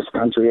hope in this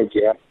country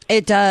again.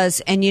 It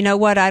does, and you know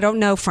what? I don't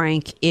know,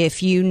 Frank,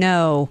 if you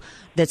know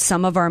that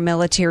some of our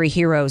military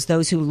heroes,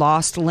 those who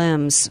lost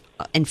limbs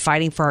in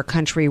fighting for our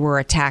country, were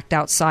attacked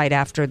outside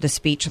after the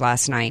speech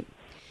last night.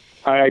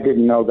 I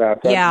didn't know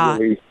that. That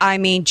really I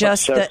mean,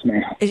 just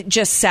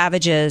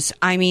savages.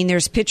 I mean,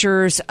 there's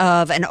pictures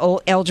of an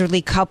old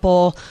elderly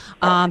couple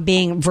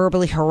being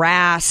verbally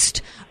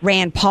harassed.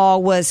 Rand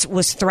Paul was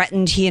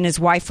threatened. He and his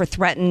wife were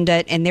threatened,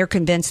 and they're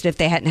convinced if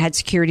they hadn't had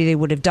security, they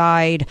would have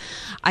died.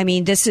 I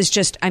mean, this is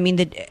just. I mean,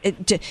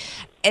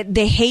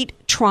 they hate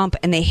Trump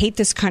and they hate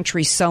this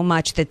country so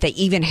much that they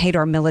even hate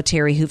our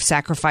military who've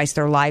sacrificed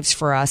their lives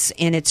for us.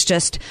 And it's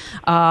just,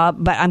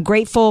 but I'm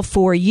grateful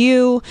for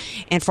you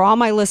and for all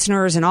my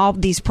listeners and all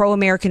these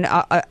pro-American,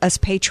 us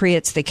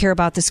patriots that care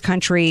about this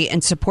country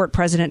and support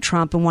President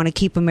Trump and want to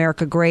keep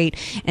America great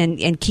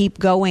and keep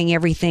going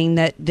everything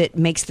that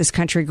makes this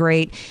country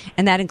great.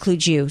 And that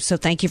includes you. So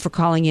thank you for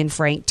calling in,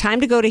 Frank. Time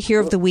to go to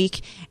Hero of the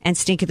Week and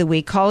Stink of the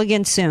Week. Call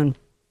again soon.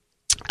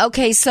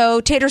 Okay,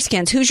 so Tater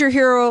Skins, who's your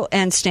hero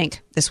and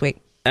stink this week?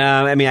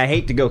 I mean, I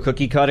hate to go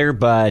cookie cutter,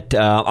 but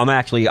I'm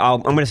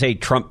going to say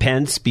Trump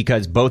Pence,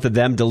 because both of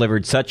them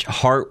delivered such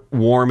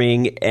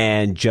heartwarming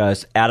and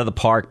just out of the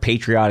park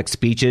patriotic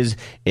speeches.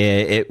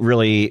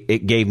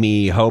 It gave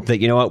me hope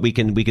that, you know what, we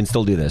can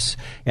still do this.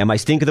 And my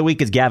stink of the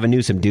week is Gavin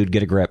Newsom. Dude,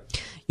 get a grip.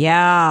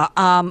 Yeah,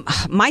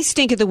 my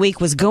stink of the week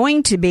was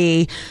going to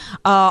be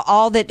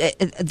all that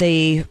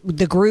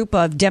the group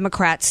of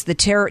Democrats.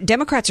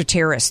 Democrats are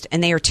terrorists,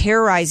 and they are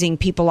terrorizing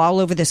people all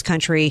over this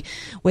country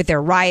with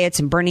their riots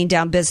and burning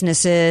down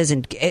businesses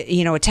and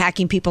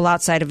attacking people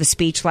outside of a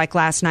speech like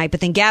last night.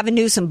 But then Gavin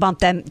Newsom bumped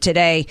them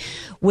today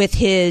with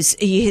his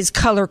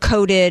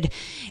color-coded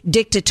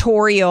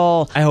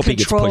dictatorial I hope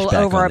control he gets pushed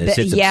back over on this.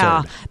 It's yeah,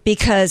 absurd.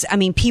 because I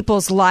mean,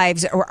 people's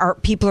lives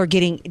people are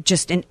getting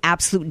just in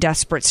absolute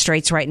desperate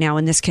straits right now,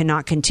 and this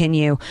cannot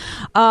continue.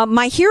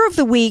 My hero of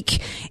the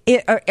week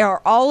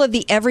are all of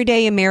the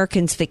everyday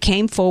Americans that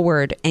came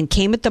forward and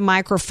came at the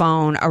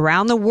microphone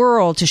around the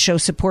world to show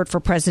support for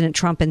President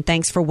Trump and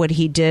thanks for what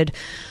he did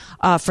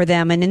for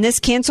them. And in this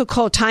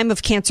time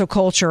of cancel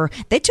culture,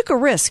 they took a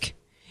risk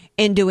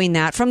in doing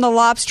that. From the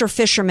lobster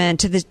fisherman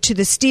to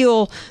the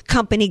steel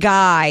company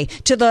guy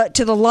to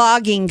the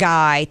logging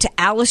guy to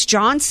Alice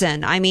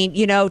Johnson. I mean,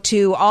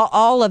 to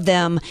all of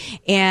them,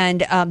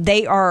 and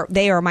they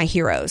are my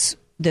heroes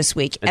this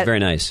week. That's very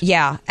nice.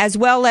 Yeah, as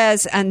well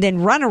as, and then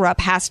runner-up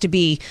has to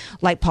be,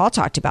 like Paul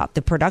talked about,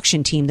 the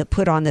production team that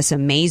put on this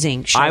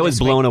amazing show. I was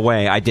blown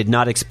away. I did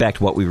not expect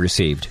what we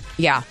received.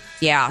 Yeah.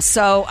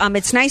 So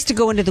it's nice to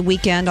go into the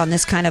weekend on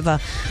this kind of a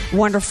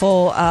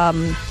wonderful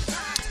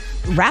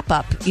wrap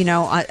up,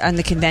 on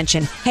the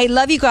convention. Hey,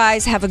 love you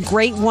guys. Have a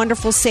great,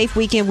 wonderful, safe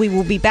weekend. We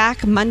will be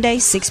back Monday,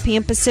 6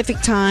 p.m. Pacific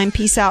time.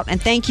 Peace out.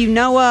 And thank you,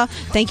 Noah.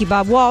 Thank you,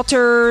 Bob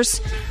Walters.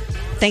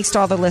 Thanks to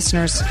all the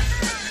listeners.